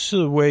 most of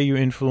the way you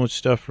influence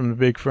stuff from the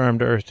big farm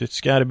to Earth, it's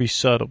got to be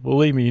subtle.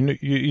 Believe me,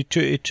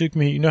 it took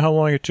me, how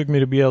long it took me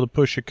to be able to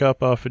push a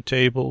cup off a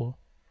table?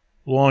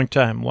 A long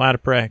time, a lot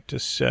of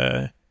practice.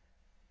 Yeah,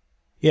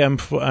 I'm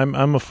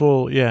a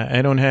full,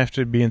 I don't have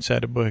to be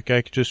inside a book.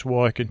 I could just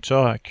walk and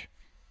talk.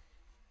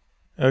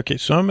 Okay,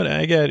 so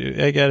I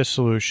got a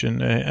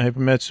solution. I've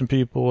met some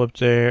people up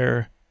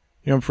there.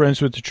 I'm friends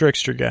with the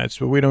trickster guys,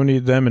 but we don't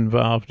need them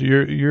involved.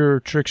 You're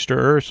trickster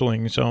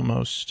earthlings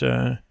almost,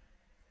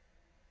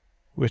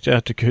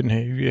 without the good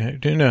name. Yeah,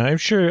 no, I'm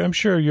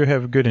sure you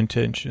have good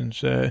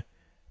intentions. I'm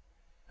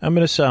going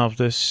to solve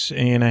this,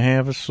 and I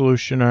have a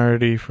solution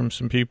already from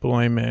some people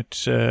I met.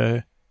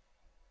 So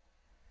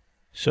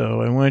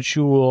I want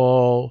you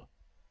all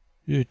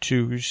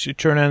to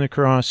turn on the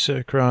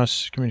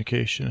cross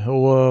communication.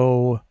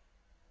 Hello,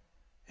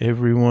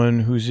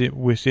 everyone who's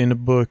within a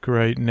book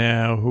right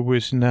now who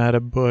is not a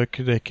book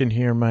that can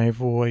hear my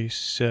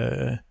voice.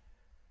 I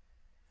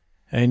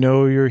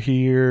know you're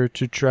here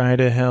to try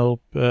to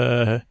help,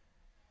 and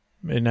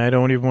I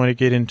don't even want to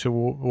get into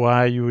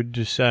why you would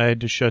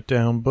decide to shut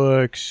down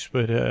books,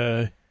 but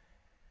I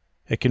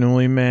can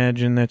only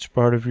imagine that's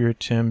part of your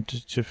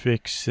attempt to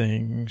fix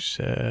things.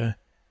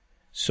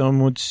 Some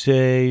would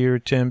say your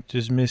attempt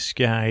is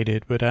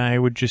misguided, but I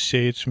would just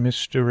say it's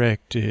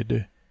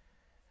misdirected.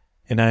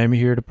 And I'm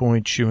here to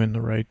point you in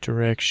the right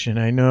direction.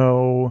 I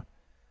know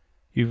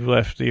you've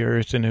left the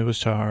earth and it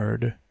was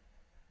hard.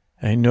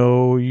 I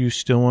know you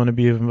still want to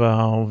be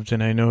involved,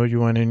 and I know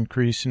you want to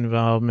increase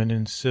involvement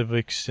in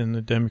civics and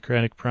the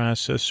democratic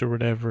process or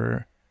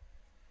whatever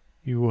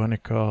you want to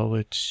call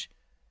it.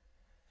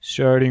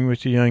 Starting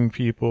with the young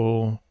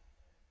people,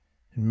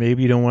 and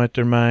maybe you don't want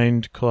their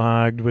mind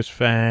clogged with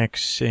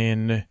facts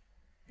and,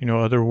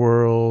 other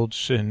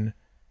worlds and,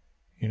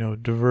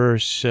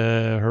 diverse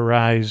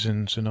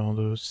horizons and all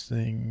those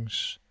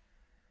things.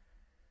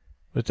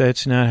 But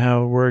that's not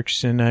how it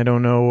works, and I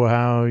don't know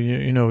how,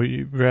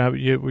 you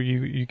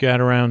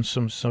got around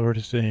some sort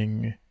of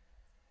thing.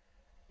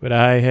 But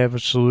I have a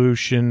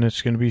solution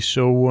that's going to be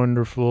so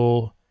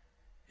wonderful,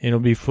 it'll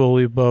be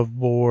fully above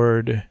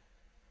board,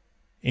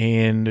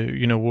 and,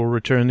 we'll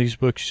return these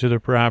books to their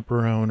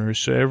proper owners.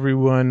 So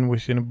everyone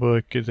within a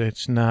book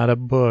that's not a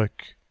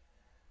book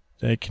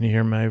that can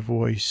hear my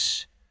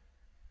voice,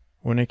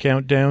 when I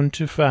count down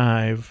to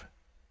 5,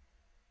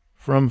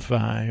 from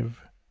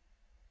 5,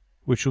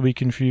 which will be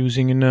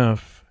confusing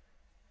enough,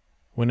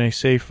 when I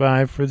say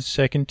 5 for the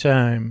second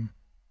time,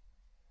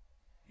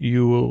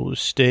 you will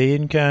stay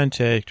in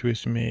contact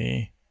with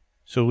me.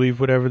 So leave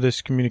whatever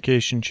this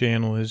communication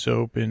channel is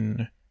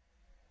open,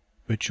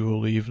 but you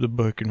will leave the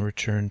book and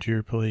return to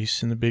your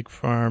place in the big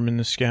farm in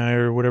the sky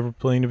or whatever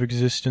plane of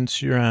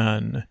existence you're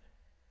on.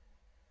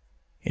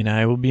 And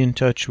I will be in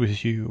touch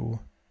with you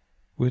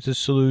with a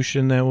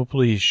solution that will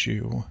please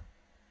you.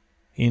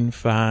 In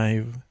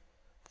 5,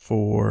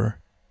 4,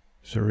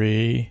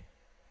 3,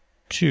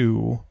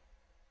 2,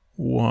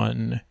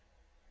 1,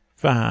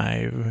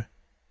 5.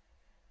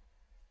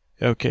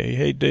 Okay,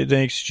 hey,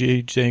 thanks,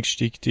 G, thanks,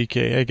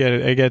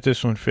 DK. I got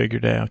this one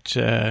figured out.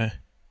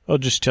 I'll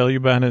just tell you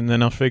about it and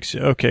then I'll fix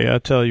it. Okay,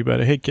 I'll tell you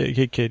about it. Hey,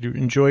 kid,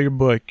 enjoy your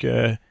book.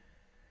 I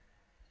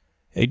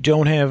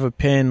don't have a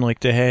pen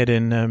like they had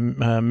in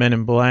Men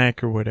in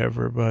Black or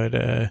whatever,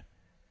 but,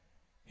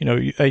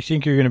 I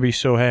think you're going to be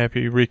so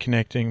happy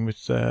reconnecting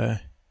with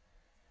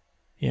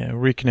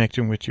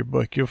your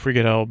book. You'll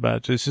forget all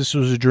about this. This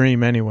was a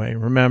dream anyway.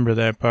 Remember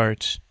that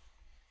part.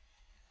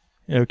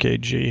 Okay,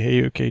 G.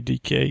 Hey, okay,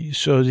 DK.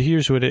 So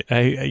here's what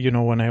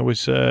when I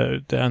was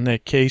on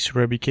that case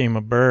where I became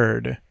a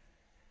bird,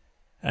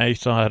 I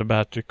thought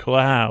about the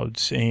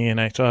clouds,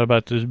 and I thought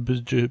about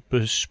the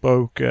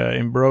bespoke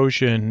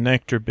ambrosia and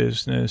nectar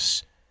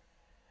business.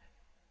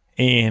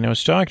 And I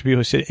was talking to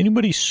people. I said,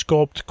 anybody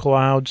sculpt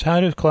clouds?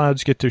 How do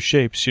clouds get their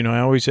shapes? I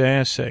always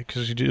ask that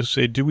because you'll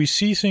say, do we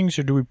see things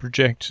or do we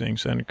project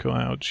things on the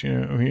clouds?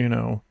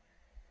 And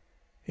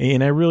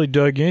I really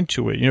dug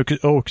into it,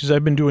 because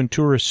I've been doing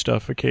tourist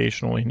stuff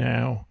occasionally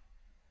now.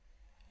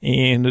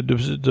 And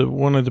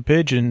one of the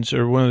pigeons,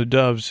 or one of the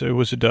doves, it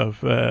was a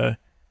dove,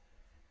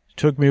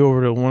 took me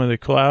over to one of the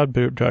cloud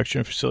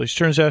production facilities.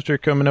 Turns out they're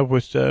coming up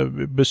with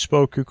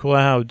bespoke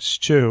clouds,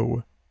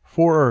 too.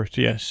 For Earth,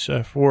 yes,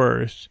 for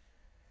Earth.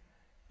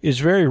 Is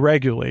very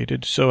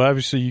regulated, so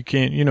obviously you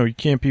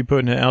can't be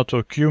putting an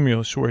alto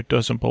cumulus where it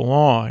doesn't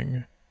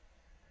belong.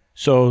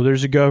 So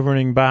there's a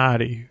governing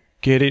body.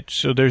 Get it?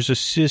 So there's a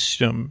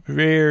system,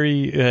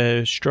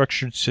 very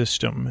structured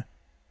system.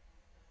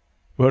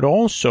 But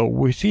also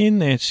within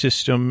that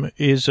system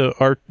is a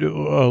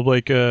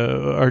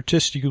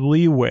artistic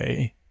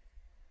leeway.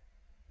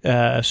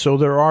 So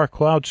there are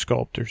cloud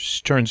sculptors,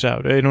 turns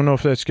out. I don't know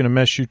if that's going to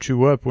mess you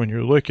two up when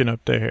you're looking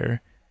up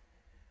there.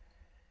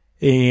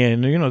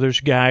 And, there's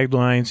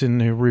guidelines,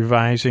 and they're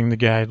revising the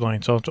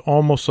guidelines. So it's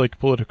almost like a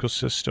political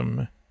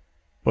system,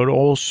 but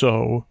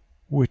also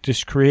with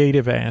this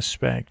creative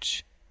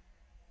aspect.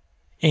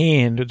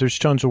 And there's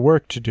tons of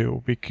work to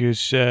do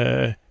because,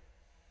 I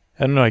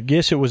don't know, I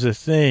guess it was a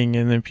thing,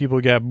 and then people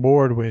got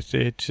bored with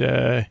it.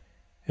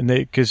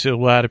 Because a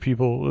lot of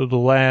people, the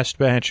last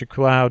batch of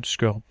cloud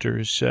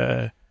sculptors,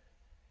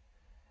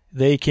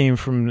 they came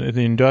from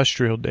the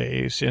industrial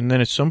days. And then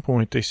at some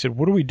point they said,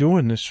 what are we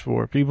doing this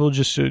for? People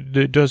just,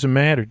 it doesn't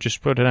matter.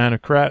 Just put it on a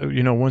crowd.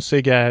 Once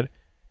they got,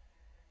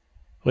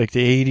 like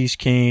the 80s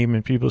came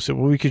and people said,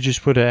 well, we could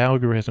just put an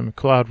algorithm, a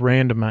cloud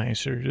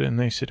randomizer. And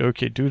they said,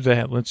 okay, do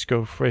that. Let's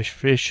go fresh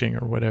fishing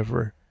or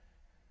whatever.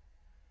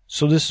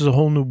 So this is a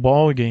whole new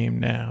ball game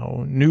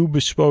now. New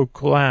bespoke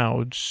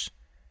clouds.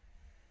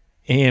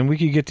 And we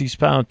could get these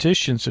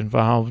politicians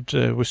involved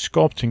with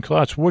sculpting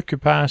clouds. What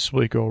could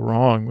possibly go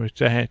wrong with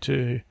that?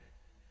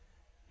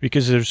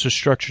 Because there's a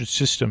structured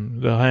system.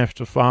 They'll have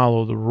to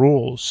follow the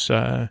rules.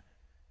 So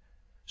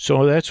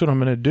that's what I'm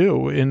going to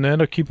do. And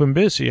that'll keep them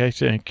busy, I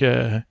think.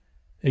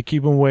 They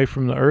keep them away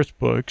from the Earth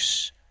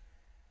books.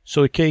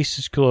 So the case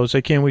is closed.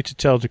 I can't wait to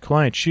tell the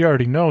client. She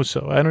already knows,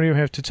 so I don't even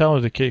have to tell her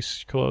the case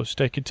is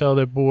closed. I can tell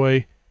that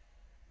boy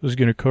who's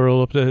going to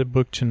curl up that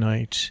book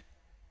tonight.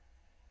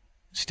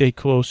 Stay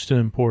close to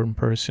an important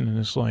person in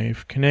his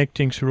life.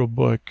 Connecting through a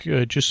book,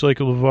 just like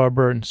LeVar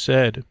Burton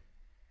said,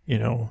 you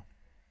know,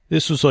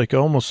 this was like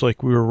almost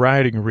like we were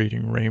reading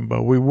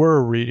Rainbow. We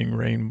were reading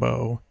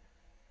Rainbow.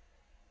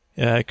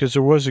 Because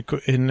there was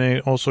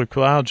also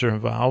clouds are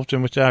involved,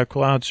 and without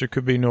clouds there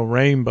could be no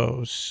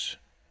rainbows.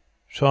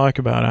 Talk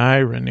about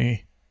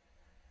irony.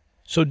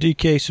 So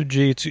DK, so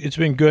G, it's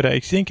been good. I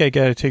think I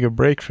got to take a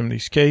break from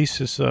these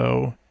cases,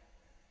 though,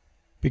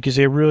 because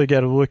I really got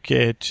to look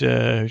at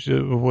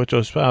what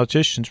those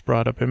politicians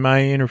brought up. Am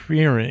I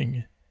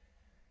interfering?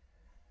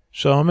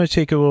 So I'm going to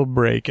take a little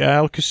break.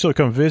 I'll still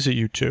come visit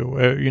you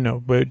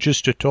two, but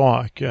just to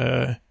talk,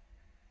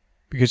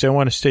 because I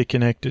want to stay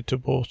connected to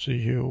both of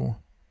you.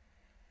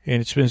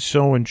 And it's been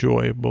so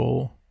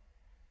enjoyable,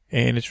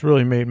 and it's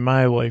really made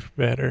my life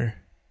better.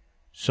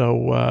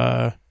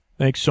 So,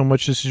 thanks so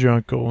much. This is your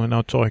uncle, and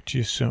I'll talk to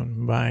you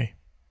soon. Bye.